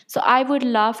neuroscience. So I would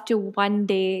love to one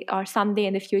day or someday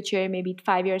in the future, maybe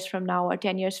 5 years from now or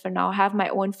 10 years from now, have my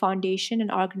own foundation and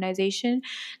organization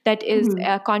that is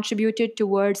contributed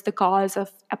towards the cause of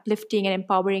uplifting and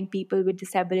empowering people with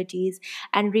disabilities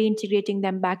and reintegrating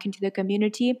them back into the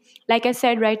community. Like I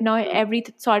said, right now, every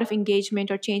sort of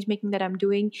engagement or change making that I'm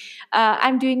doing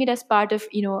it as part of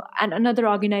another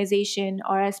organization,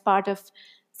 or as part of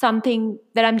something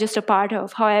that I'm just a part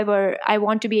of. However, I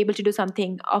want to be able to do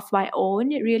something of my own,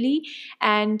 really.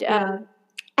 And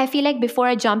I feel like before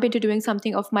I jump into doing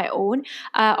something of my own,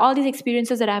 all these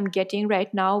experiences that I'm getting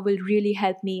right now will really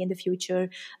help me in the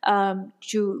future,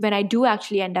 to when I do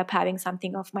actually end up having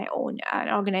something of my own, an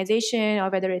organization, or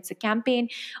whether it's a campaign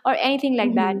or anything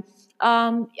like that.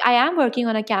 I am working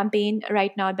on a campaign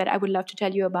right now that I would love to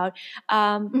tell you about.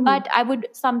 But I would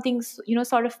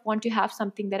sort of want to have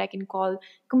something that I can call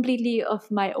completely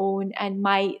of my own, and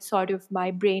my sort of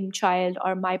my brainchild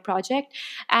or my project.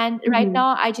 And right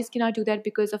now, I just cannot do that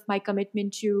because of my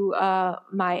commitment to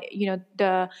my,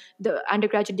 the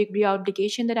undergraduate degree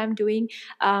obligation that I'm doing.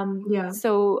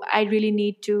 So I really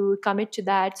need to commit to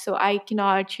that. So I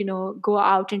cannot, go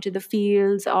out into the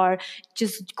fields or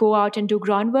just go out and do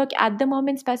groundwork at the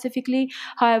moment specifically.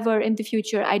 However, in the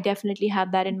future, I definitely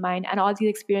have that in mind, and all these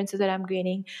experiences that I'm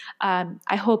gaining,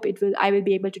 I hope I will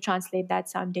be able to translate that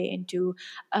someday into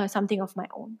something of my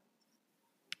own.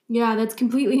 Yeah, that's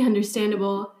completely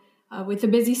understandable. With a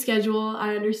busy schedule,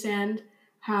 I understand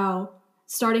how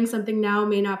starting something now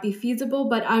may not be feasible,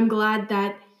 but I'm glad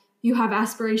that you have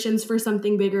aspirations for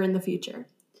something bigger in the future.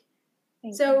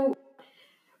 So,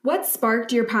 what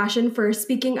sparked your passion for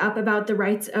speaking up about the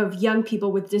rights of young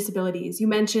people with disabilities? You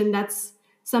mentioned that's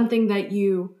something that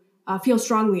you feel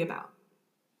strongly about.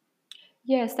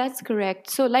 Yes, that's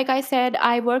correct. So, like I said,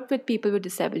 I work with people with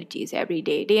disabilities every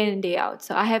day in and day out.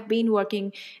 So, I have been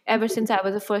working ever since I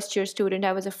was a first year student.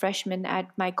 I was a freshman at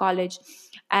my college.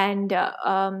 And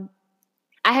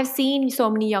I have seen so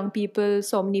many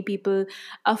people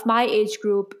of my age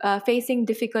group facing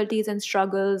difficulties and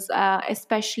struggles,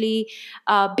 especially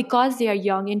because they are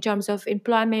young in terms of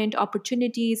employment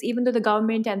opportunities, even though the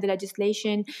government and the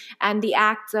legislation and the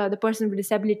act, the Person with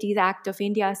Disabilities Act of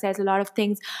India says a lot of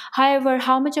things. However,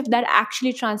 how much of that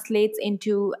actually translates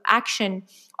into action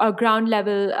or ground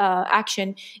level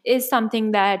action is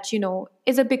something that,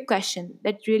 is a big question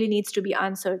that really needs to be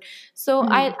answered. So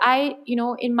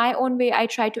Mhm. in my own way, I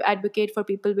try to advocate for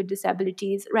people with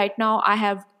disabilities. Right now, I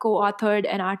have co-authored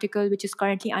an article which is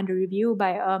currently under review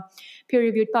by a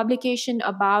peer-reviewed publication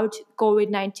about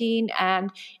COVID-19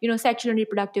 and sexual and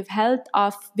reproductive health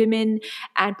of women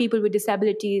and people with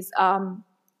disabilities.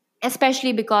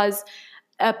 Especially because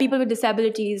people with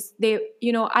disabilities,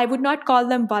 I would not call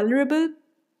them vulnerable,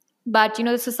 but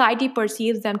the society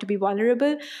perceives them to be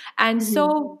vulnerable, and Mhm.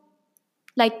 so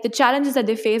like the challenges that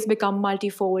they face become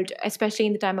multifold, especially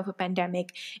in the time of a pandemic.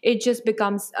 It just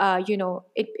becomes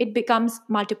it becomes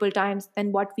multiple times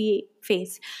than what we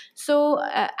face. So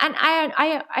and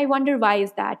I wonder, why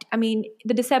is that? I mean,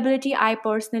 the disability, I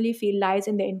personally feel, lies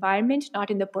in the environment,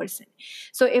 not in the person.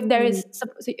 So if there Mhm. is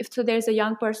if so there's a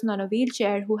young person on a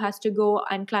wheelchair who has to go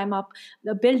and climb up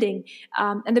the building,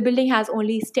 and the building has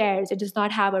only stairs, it does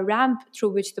not have a ramp through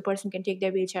which the person can take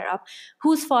their wheelchair up.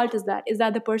 Whose fault is that? Is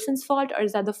that the person's fault, or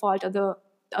is that the fault of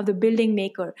the building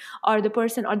maker, or the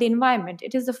person, or the environment?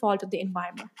 It is the fault of the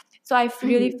environment. So I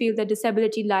really Mhm. feel that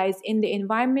disability lies in the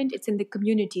environment, it's in the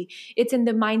community, it's in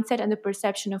the mindset and the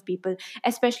perception of people,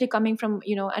 especially coming from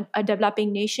a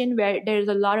developing nation where there is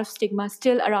a lot of stigma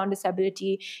still around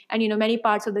disability. And many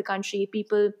parts of the country,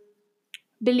 people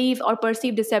believe or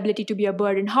perceive disability to be a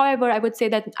burden. However, I would say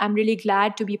that I'm really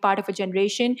glad to be part of a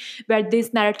generation where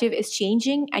this narrative is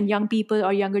changing, and young people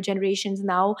or younger generations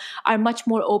now are much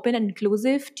more open and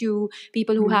inclusive to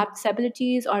people who Mhm. have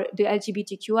disabilities or the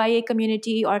LGBTQIA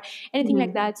community or anything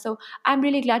like Mhm. that. So I'm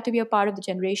really glad to be a part of the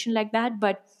generation like that.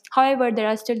 But however, there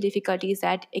are still difficulties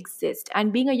that exist.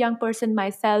 And being a young person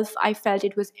myself, I felt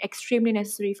it was extremely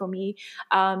necessary for me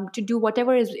to do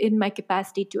whatever is in my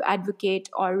capacity to advocate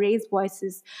or raise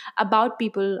voices about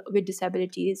people with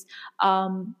disabilities.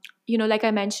 Um, like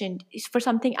I mentioned, for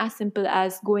something as simple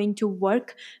as going to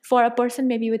work for a person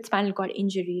maybe with spinal cord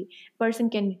injury, person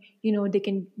can, they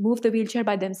can move the wheelchair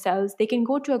by themselves. They can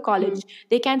go to a college, Mhm.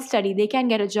 they can study, they can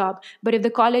get a job. But if the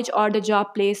college or the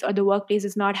job place or the workplace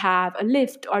does not have a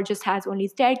lift or just has only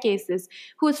staircases,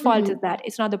 whose fault is Mhm. that?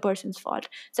 It's not the person's fault.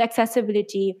 So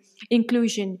accessibility,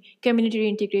 inclusion, community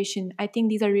reintegration, I think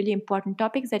these are really important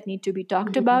topics that need to be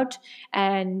talked Mhm. about.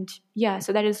 And yeah,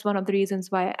 so that is one of the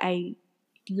reasons why I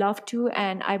love to,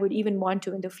 and I would even want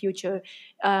to in the future,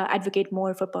 advocate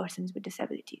more for persons with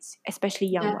disabilities, especially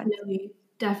young ones. Definitely.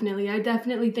 Definitely. I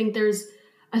definitely think there's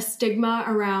a stigma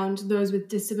around those with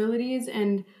disabilities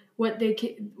and what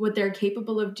they're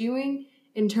capable of doing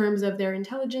in terms of their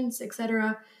intelligence,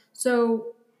 etc.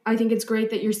 So I think it's great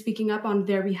that you're speaking up on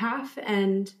their behalf,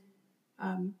 and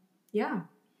um, yeah.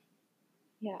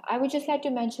 Yeah, I would just like to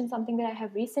mention something that I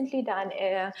have recently done.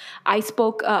 I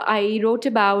wrote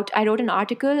an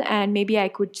article, and maybe I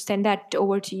could send that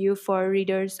over to you for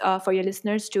readers, for your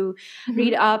listeners to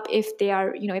read Mhm. up if they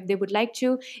are, if they would like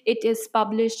to. It is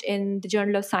published in the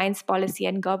Journal of Science, Policy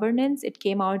and Governance. It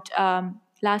came out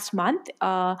last month,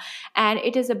 and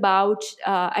it is about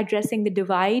addressing the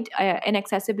divide in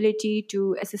accessibility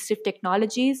to assistive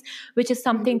technologies, which is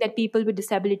something Mhm. that people with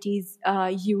disabilities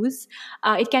use.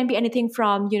 It can be anything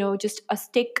from just a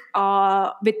stick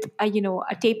with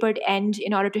a tapered end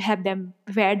in order to help them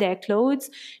wear their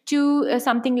clothes, to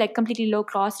something like completely low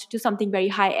cost, to something very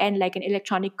high end like an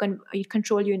electronic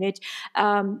control unit,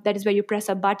 that is where you press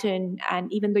a button,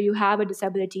 and even though you have a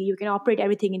disability, you can operate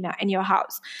everything in your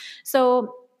house. So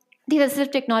these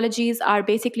assistive technologies are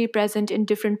basically present in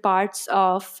different parts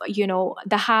of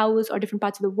the house or different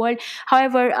parts of the world.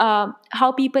 However,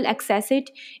 how people access it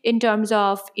in terms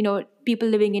of people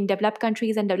living in developed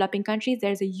countries and developing countries,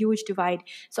 there's a huge divide.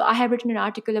 So I have written an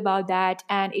article about that,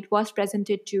 and it was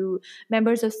presented to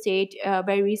members of state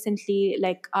very recently,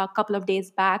 like a couple of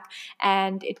days back,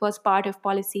 and it was part of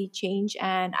policy change.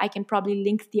 And I can probably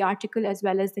link the article as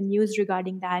well as the news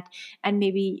regarding that, and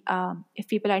maybe if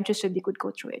people are interested, they could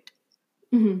go through it.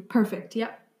 Mhm. Perfect.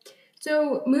 Yep.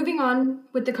 So, moving on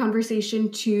with the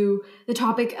conversation to the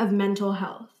topic of mental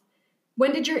health.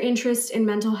 When did your interest in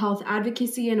mental health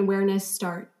advocacy and awareness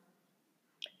start?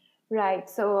 Right.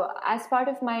 So, as part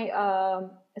of my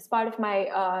as part of my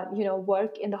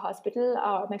work in the hospital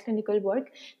or my clinical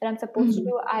work that I'm supposed to Mhm.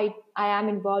 do, I am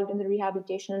involved in the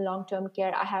rehabilitation and long term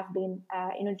care. I have been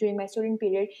during my student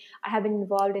period, I have been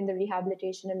involved in the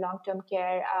rehabilitation and long term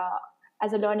care.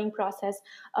 As a learning process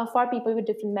for people with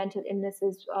different mental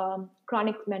illnesses,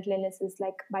 chronic mental illnesses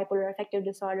like bipolar affective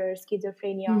disorder,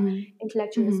 schizophrenia, Mhm.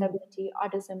 intellectual Mhm. disability,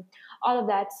 autism, all of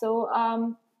that. So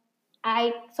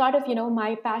I sort of,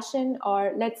 my passion,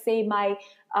 or let's say my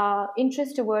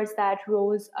interest towards that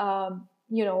rose,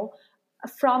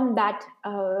 from that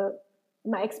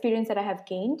my experience that I have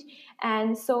gained.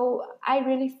 And so I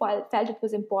really felt it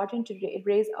was important to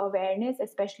raise awareness,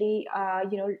 especially,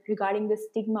 regarding the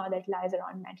stigma that lies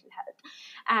around mental health.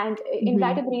 And in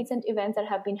light Mhm. of the recent events that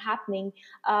have been happening,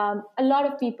 a lot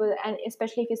of people, and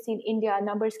especially if you see in India,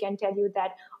 numbers can tell you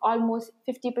that almost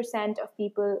 50% of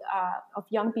people, of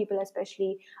young people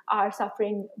especially, are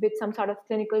suffering with some sort of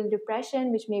clinical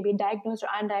depression, which may be diagnosed or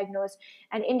undiagnosed.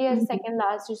 And India is the Mhm. second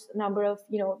largest number of,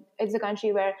 it's a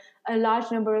country where a large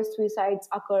number of suicides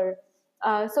occur.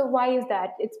 So why is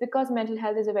that? It's because mental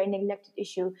health is a very neglected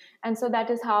issue, and so that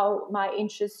is how my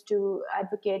interest to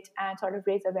advocate and sort of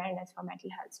raise awareness for mental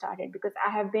health started, because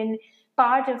I have been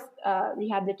part of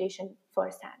rehabilitation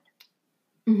firsthand.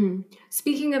 Mhm.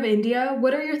 Speaking of India,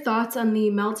 what are your thoughts on the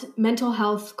mental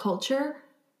health culture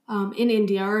in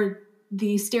India, or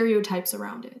the stereotypes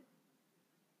around it?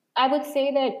 I would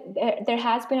say that there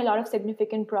has been a lot of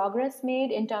significant progress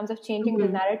made in terms of changing the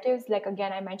Mhm. narratives. Like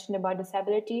again, I mentioned about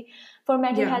disability. For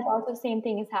mental Yeah. health, also same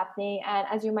thing is happening. And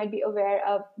as you might be aware,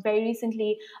 very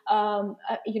recently, a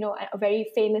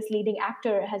very famous leading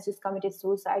actor has just committed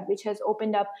suicide, which has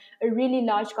opened up a really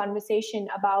large conversation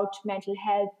about mental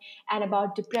health and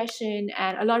about depression.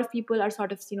 And a lot of people are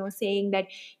sort of, saying that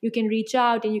you can reach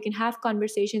out and you can have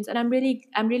conversations. And I'm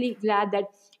really glad that,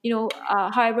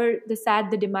 however the sad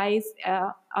the demise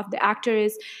of the actor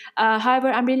is,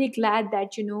 however I'm really glad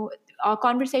that, our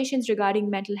conversations regarding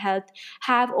mental health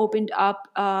have opened up,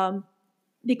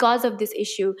 because of this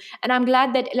issue. And I'm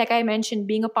glad that, like I mentioned,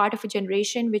 being a part of a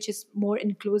generation which is more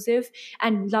inclusive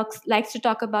and likes to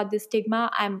talk about this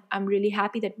stigma, I'm really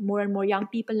happy that more and more young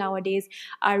people nowadays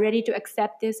are ready to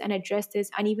accept this and address this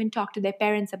and even talk to their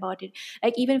parents about it.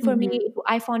 Like even for me, Mhm.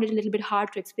 I found it a little bit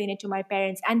hard to explain it to my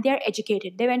parents, and they're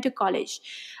educated, they went to college.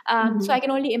 So I Mhm. can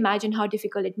only imagine how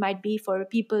difficult it might be for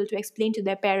people to explain to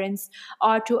their parents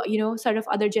or to, sort of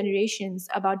other generations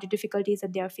about the difficulties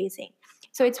that they are facing.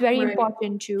 So it's very Right.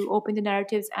 important to open the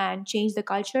narratives and change the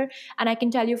culture. And I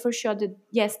can tell you for sure that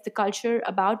yes, the culture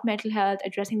about mental health,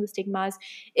 addressing the stigmas,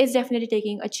 is definitely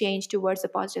taking a change towards the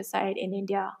positive side in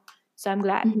India. So I'm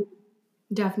glad. Mhm.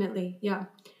 Definitely. Yeah.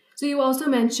 So you also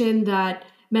mentioned that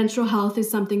menstrual health is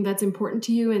something that's important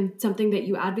to you and something that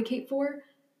you advocate for.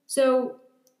 So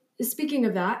speaking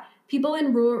of that, people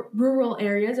in rural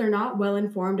areas are not well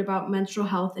informed about menstrual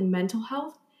health and mental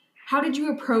health. How did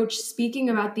you approach speaking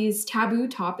about these taboo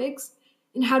topics,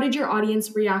 and how did your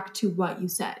audience react to what you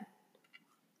said?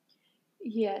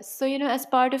 Yes. So, as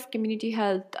part of community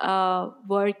health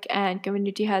work and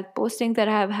community health postings that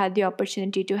I have had the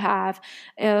opportunity to have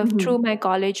through Mhm. my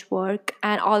college work,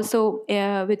 and also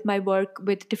with my work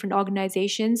with different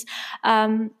organizations,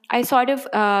 I sort of,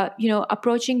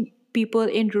 approaching people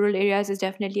in rural areas is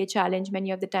definitely a challenge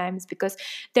many of the times, because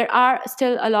there are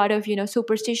still a lot of,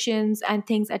 superstitions and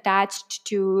things attached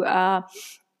to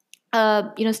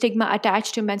stigma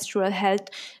attached to menstrual health,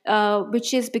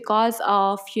 which is because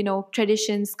of,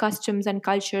 traditions, customs, and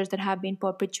cultures that have been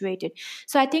perpetuated.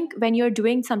 So I think when you're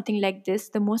doing something like this,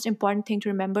 the most important thing to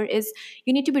remember is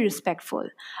you need to be respectful,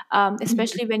 Mhm.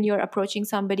 especially when you're approaching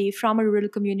somebody from a rural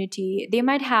community. They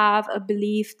might have a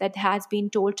belief that has been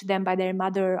told to them by their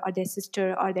mother or their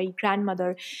sister or their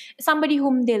grandmother, somebody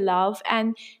whom they love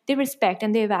and they respect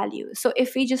and they value. So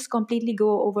if we just completely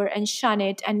go over and shun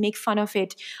it and make fun of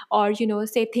it, or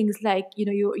say things like,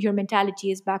 your mentality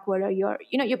is backward, or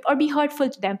or be hurtful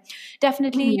to them,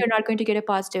 definitely Mhm. you're not going to get a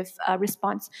positive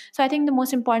response. So I think the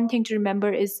most important thing to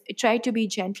remember is try to be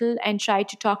gentle and try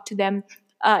to talk to them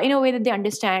in a way that they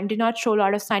understand. Do not throw a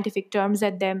lot of scientific terms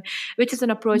at them, which is an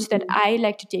approach that Mhm. I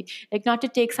like to take. Like, not to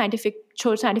take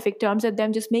throw scientific terms at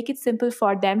them, just make it simple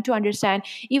for them to understand,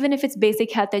 even if it's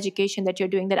basic health education that you're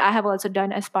doing, that I have also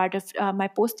done as part of my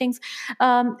postings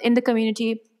in the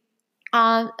community,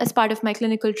 as part of my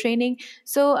clinical training.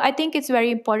 So I think it's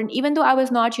very important, even though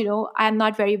I'm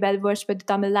not very well versed with the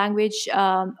Tamil language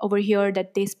over here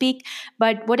that they speak,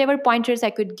 but whatever pointers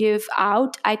I could give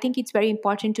out, I think it's very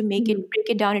important to Mhm. break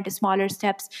it down into smaller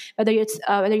steps, whether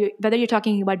you're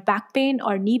talking about back pain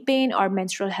or knee pain or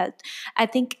menstrual health. I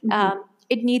think Mhm.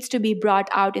 it needs to be brought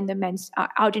out in the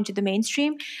out into the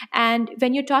mainstream. And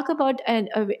when you talk about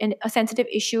a sensitive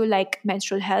issue like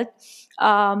menstrual health,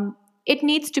 it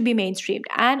needs to be mainstreamed.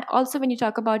 And also, when you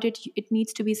talk about it, it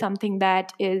needs to be something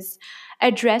that is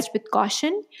addressed with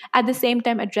caution, at the same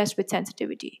time addressed with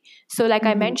sensitivity. So like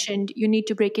I Mm-hmm. mentioned, you need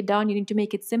to break it down, you need to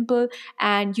make it simple,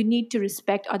 and you need to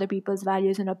respect other people's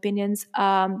values and opinions,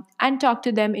 and talk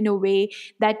to them in a way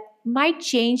that might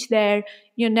change their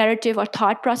narrative or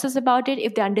thought process about it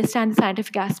if they understand the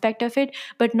scientific aspect of it,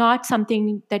 but not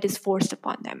something that is forced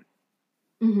upon them.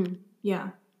 Mm-hmm. Yeah.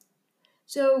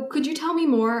 So, could you tell me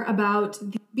more about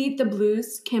the Beat the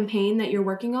Blues campaign that you're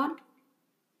working on?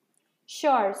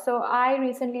 Sure. So I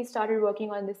recently started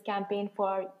working on this campaign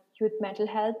for youth mental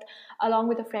health along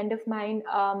with a friend of mine.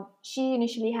 She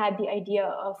initially had the idea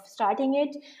of starting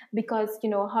it because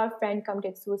her friend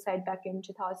committed suicide back in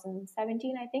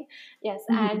 2017, I think. Yes,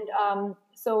 Mm-hmm. and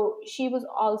so she was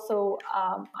also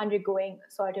undergoing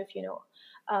sort of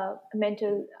a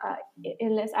mental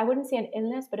illness. I wouldn't say an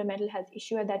illness, but a mental health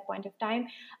issue at that point of time.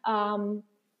 Um,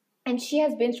 and she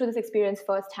has been through this experience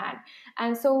firsthand,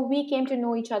 and so we came to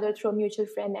know each other through a mutual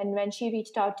friend. And when she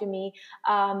reached out to me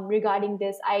regarding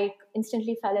this, I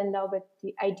instantly fell in love with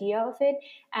the idea of it.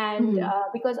 And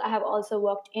Mm-hmm. because I have also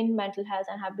worked in mental health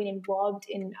and have been involved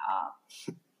in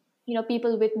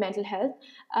people with mental health,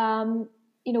 um,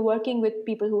 working with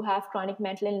people who have chronic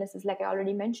mental illnesses, like I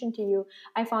already mentioned to you,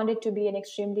 I found it to be an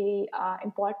extremely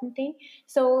important thing.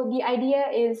 So the idea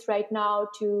is right now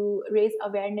to raise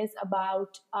awareness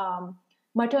about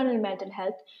maternal mental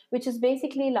health, which is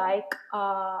basically like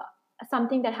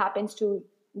something that happens to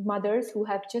mothers who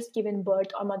have just given birth,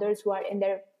 or mothers who are in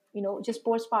their just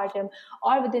postpartum,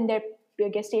 or within their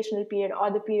gestational period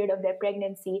or the period of their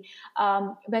pregnancy,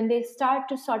 when they start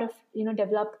to sort of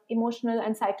develop emotional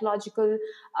and psychological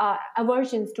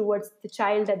aversions towards the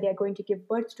child that they are going to give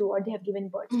birth to, or they have given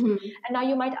birth to. Mm-hmm. And now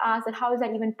you might ask that how is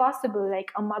that even possible,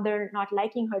 like a mother not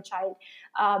liking her child,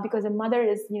 because a mother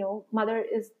is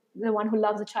the one who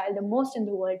loves the child the most in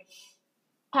the world.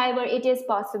 However, it is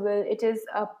possible. It is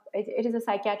a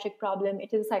psychiatric problem.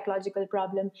 It is a psychological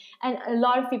problem, and a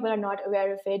lot of people are not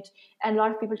aware of it, and a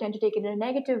lot of people tend to take it in a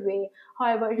negative way.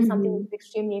 However, it is something Mm-hmm. that's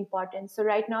extremely important. So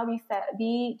right now we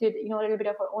did a little bit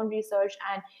of our own research,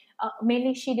 and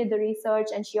mainly she did the research,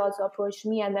 and she also approached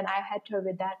me, and then I helped her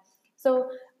with that. So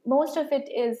most of it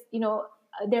is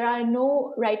there are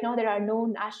no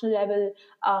national level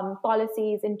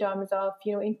policies in terms of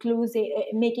inclusive,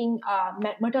 making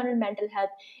maternal mental health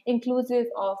inclusive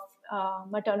of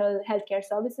maternal healthcare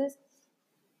services,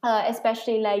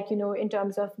 especially like in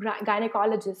terms of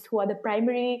gynecologists, who are the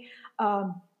primary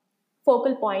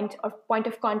focal point or point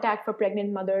of contact for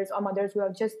pregnant mothers, or mothers who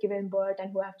have just given birth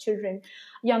and who have children,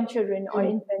 young children or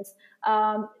infants.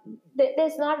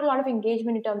 There's not a lot of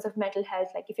engagement in terms of mental health.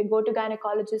 Like if you go to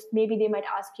gynecologist, maybe they might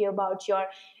ask you about your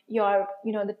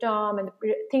the term and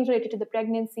the things related to the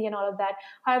pregnancy and all of that.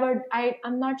 However,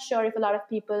 I'm not sure if a lot of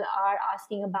people are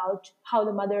asking about how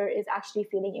the mother is actually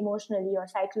feeling emotionally or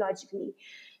psychologically.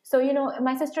 So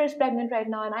my sister is pregnant right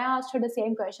now, and I asked her the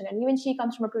same question, and even she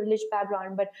comes from a privileged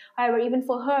background, but however, even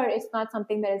for her, it's not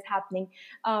something that is happening.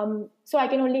 So I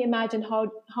can only imagine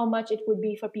how much it would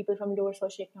be for people from lower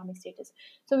socioeconomic status.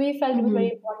 So we felt it was very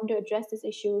Mm-hmm. important to address this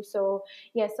issue. So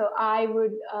yes, so I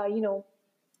would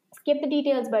skip the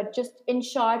details, but just in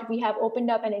short, we have opened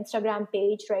up an Instagram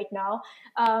page right now.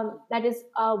 That is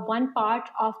one part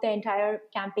of the entire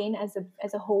campaign as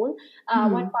a whole.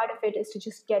 One Mm-hmm. part of it is to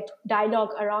just get dialogue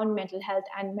around mental health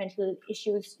and mental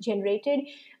issues generated,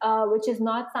 which is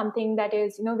not something that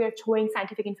is we're throwing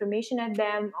scientific information at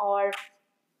them, or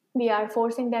we are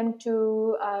forcing them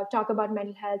to talk about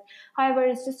mental health. However,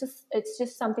 it's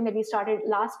just something that we started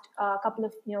last couple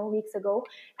of weeks ago,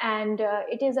 and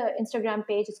it is an Instagram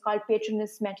page. It's called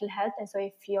Patronus Mental Health, and so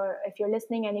if you're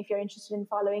listening and if you're interested in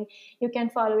following, you can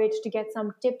follow it to get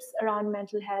some tips around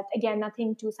mental health. Again,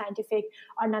 nothing too scientific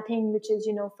or nothing which is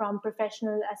from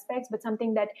professional aspects, but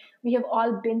something that we have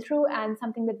all been through and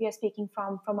something that we are speaking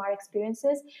from our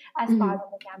experiences as part Mm-hmm.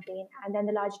 of the campaign. And then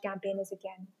the large campaign is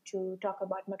again to talk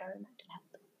about maternal mental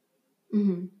health.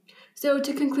 Mm-hmm. So,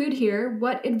 to conclude here,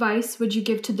 what advice would you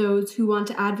give to those who want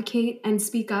to advocate and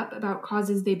speak up about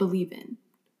causes they believe in?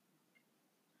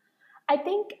 I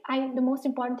think the most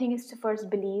important thing is to first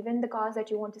believe in the cause that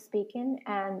you want to speak in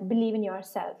and believe in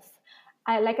yourself.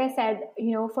 Like I said,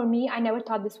 for me, I never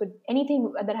thought this would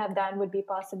anything that I've done would be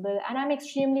possible, and I'm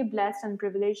extremely blessed and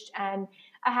privileged. And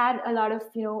I had a lot of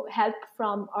help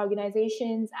from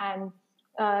organizations and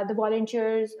the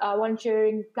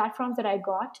volunteering platforms that I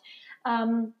got.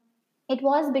 Um, it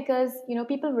was because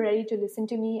people were ready to listen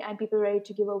to me, and people were ready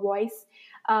to give a voice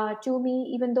to me,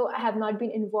 even though I have not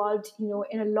been involved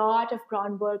in a lot of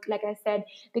groundwork, like I said,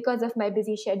 because of my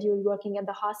busy schedule working at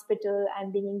the hospital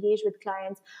and being engaged with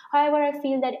clients. However, I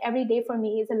feel that every day for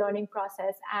me is a learning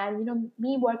process, and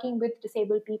me working with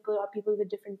disabled people or people with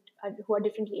different who are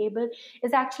differently able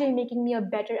is actually making me a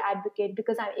better advocate,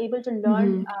 because I'm able to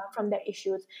learn Mm-hmm. from their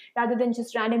issues, rather than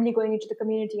just randomly going into the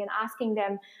community and asking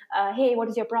them, hey, what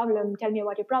is your problem? Tell me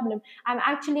about your problem. I'm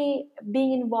actually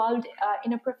being involved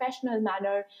in a professional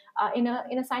manner, in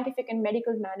a scientific and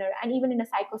medical manner, and even in a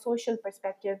psychosocial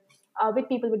perspective with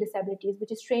people with disabilities,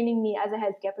 which is training me as a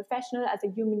healthcare professional, as a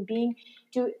human being,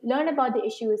 to learn about the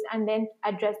issues and then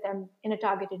address them in a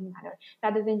targeted manner,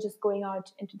 rather than just going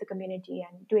out into the community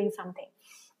and doing something.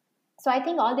 So I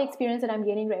think all the experience that I'm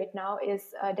gaining right now is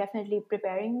definitely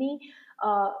preparing me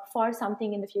for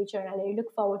something in the future, and I really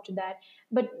look forward to that.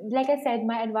 But like I said,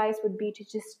 my advice would be to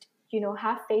just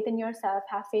have faith in yourself,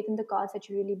 have faith in the cause that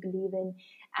you really believe in,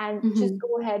 and just Mm-hmm.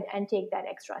 go ahead and take that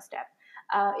extra step.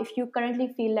 If you currently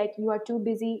feel like you are too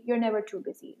busy, you're never too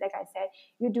busy. Like I said,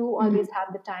 you do always Mm-hmm.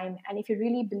 have the time, and if you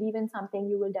really believe in something,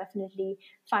 you will definitely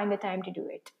find the time to do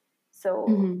it. So,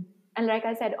 Mm-hmm. and like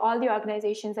I said, all the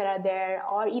organizations that are there,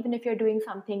 or even if you're doing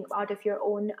something out of your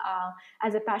own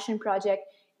as a passion project,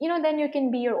 then you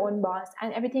can be your own boss,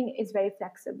 and everything is very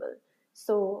flexible.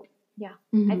 So yeah,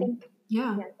 I Mm-hmm. think,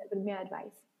 Yeah. yeah, that would be my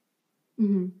advice.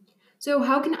 Mm-hmm. So,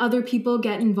 how can other people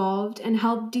get involved and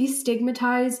help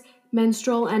destigmatize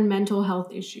menstrual and mental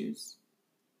health issues?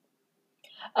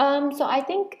 So I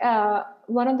think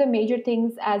one of the major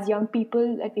things as young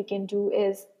people that we can do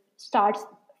is start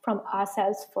from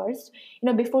ourselves first.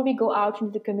 Before we go out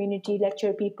into the community,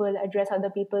 lecture people, address other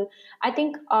people. I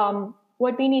think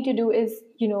what we need to do is,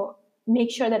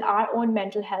 make sure that our own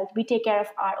mental health, we take care of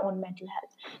our own mental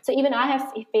health. So even I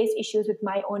have faced issues with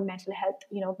my own mental health,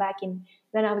 back in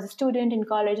when I was a student in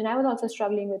college, and I was also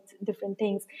struggling with different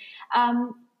things.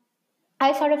 Um,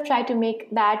 I sort of try to make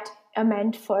those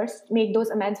amends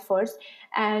first,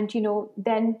 and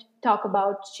then talk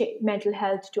about mental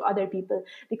health to other people.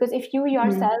 Because if you Mm-hmm.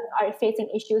 yourself are facing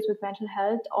issues with mental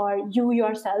health, or you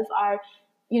yourself are,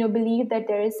 believe that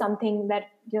there is something that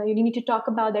you need to talk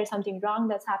about, there's something wrong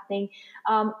that's happening.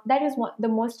 That is the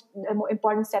more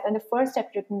important step, and the first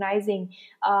step to recognizing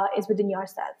is within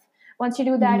yourself. Once you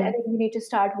do that, I Mm-hmm. think you need to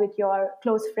start with your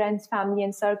close friends, family,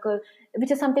 and circle,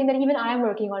 which is something that even I am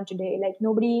working on today. Like,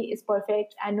 nobody is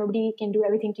perfect and nobody can do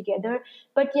everything together.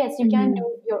 But yes, you can Mm-hmm. do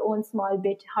your own small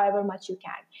bit, however much you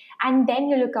can. And then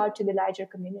you look out to the larger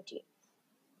community.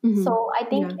 Mm-hmm. So I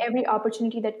think Yeah. every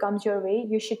opportunity that comes your way,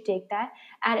 you should take that.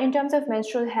 And in terms of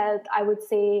menstrual health, I would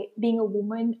say being a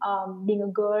woman, being a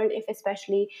girl, if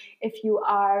especially if you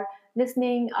are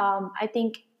listening, I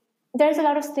think there's a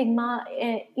lot of stigma,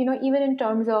 even in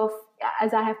terms of,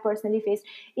 as I have personally faced,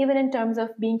 even in terms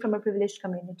of being from a privileged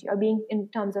community, or being in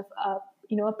terms of a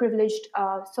privileged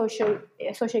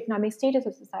socioeconomic status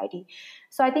of society.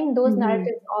 So I think those Mm-hmm.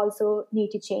 narratives also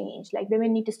need to change. Like,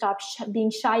 women need to stop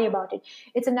being shy about it.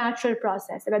 It's a natural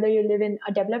process. Whether you live in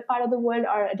a developed part of the world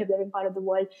or a developing part of the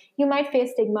world, you might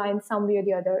face stigma in some way or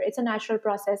the other. It's a natural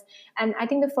process. And I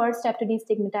think the first step to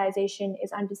destigmatization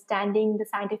is understanding the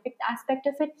scientific aspect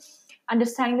of it,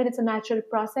 understanding that it's a natural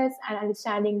process, and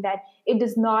understanding that it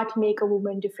does not make a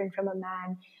woman different from a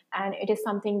man. And it is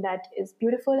something that is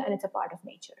beautiful, and it's a part of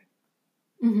nature.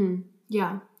 Mm-hmm.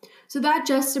 Yeah. So that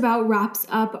just about wraps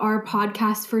up our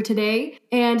podcast for today.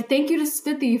 And thank you to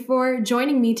Stuti for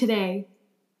joining me today.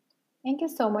 Thank you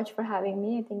so much for having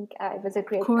me. I think it was a Of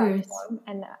great course. platform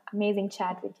and amazing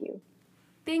chat with you.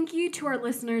 Thank you to our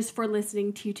listeners for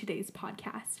listening to today's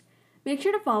podcast. Make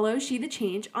sure to follow She the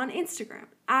Change on Instagram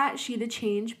at She the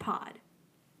Change Pod.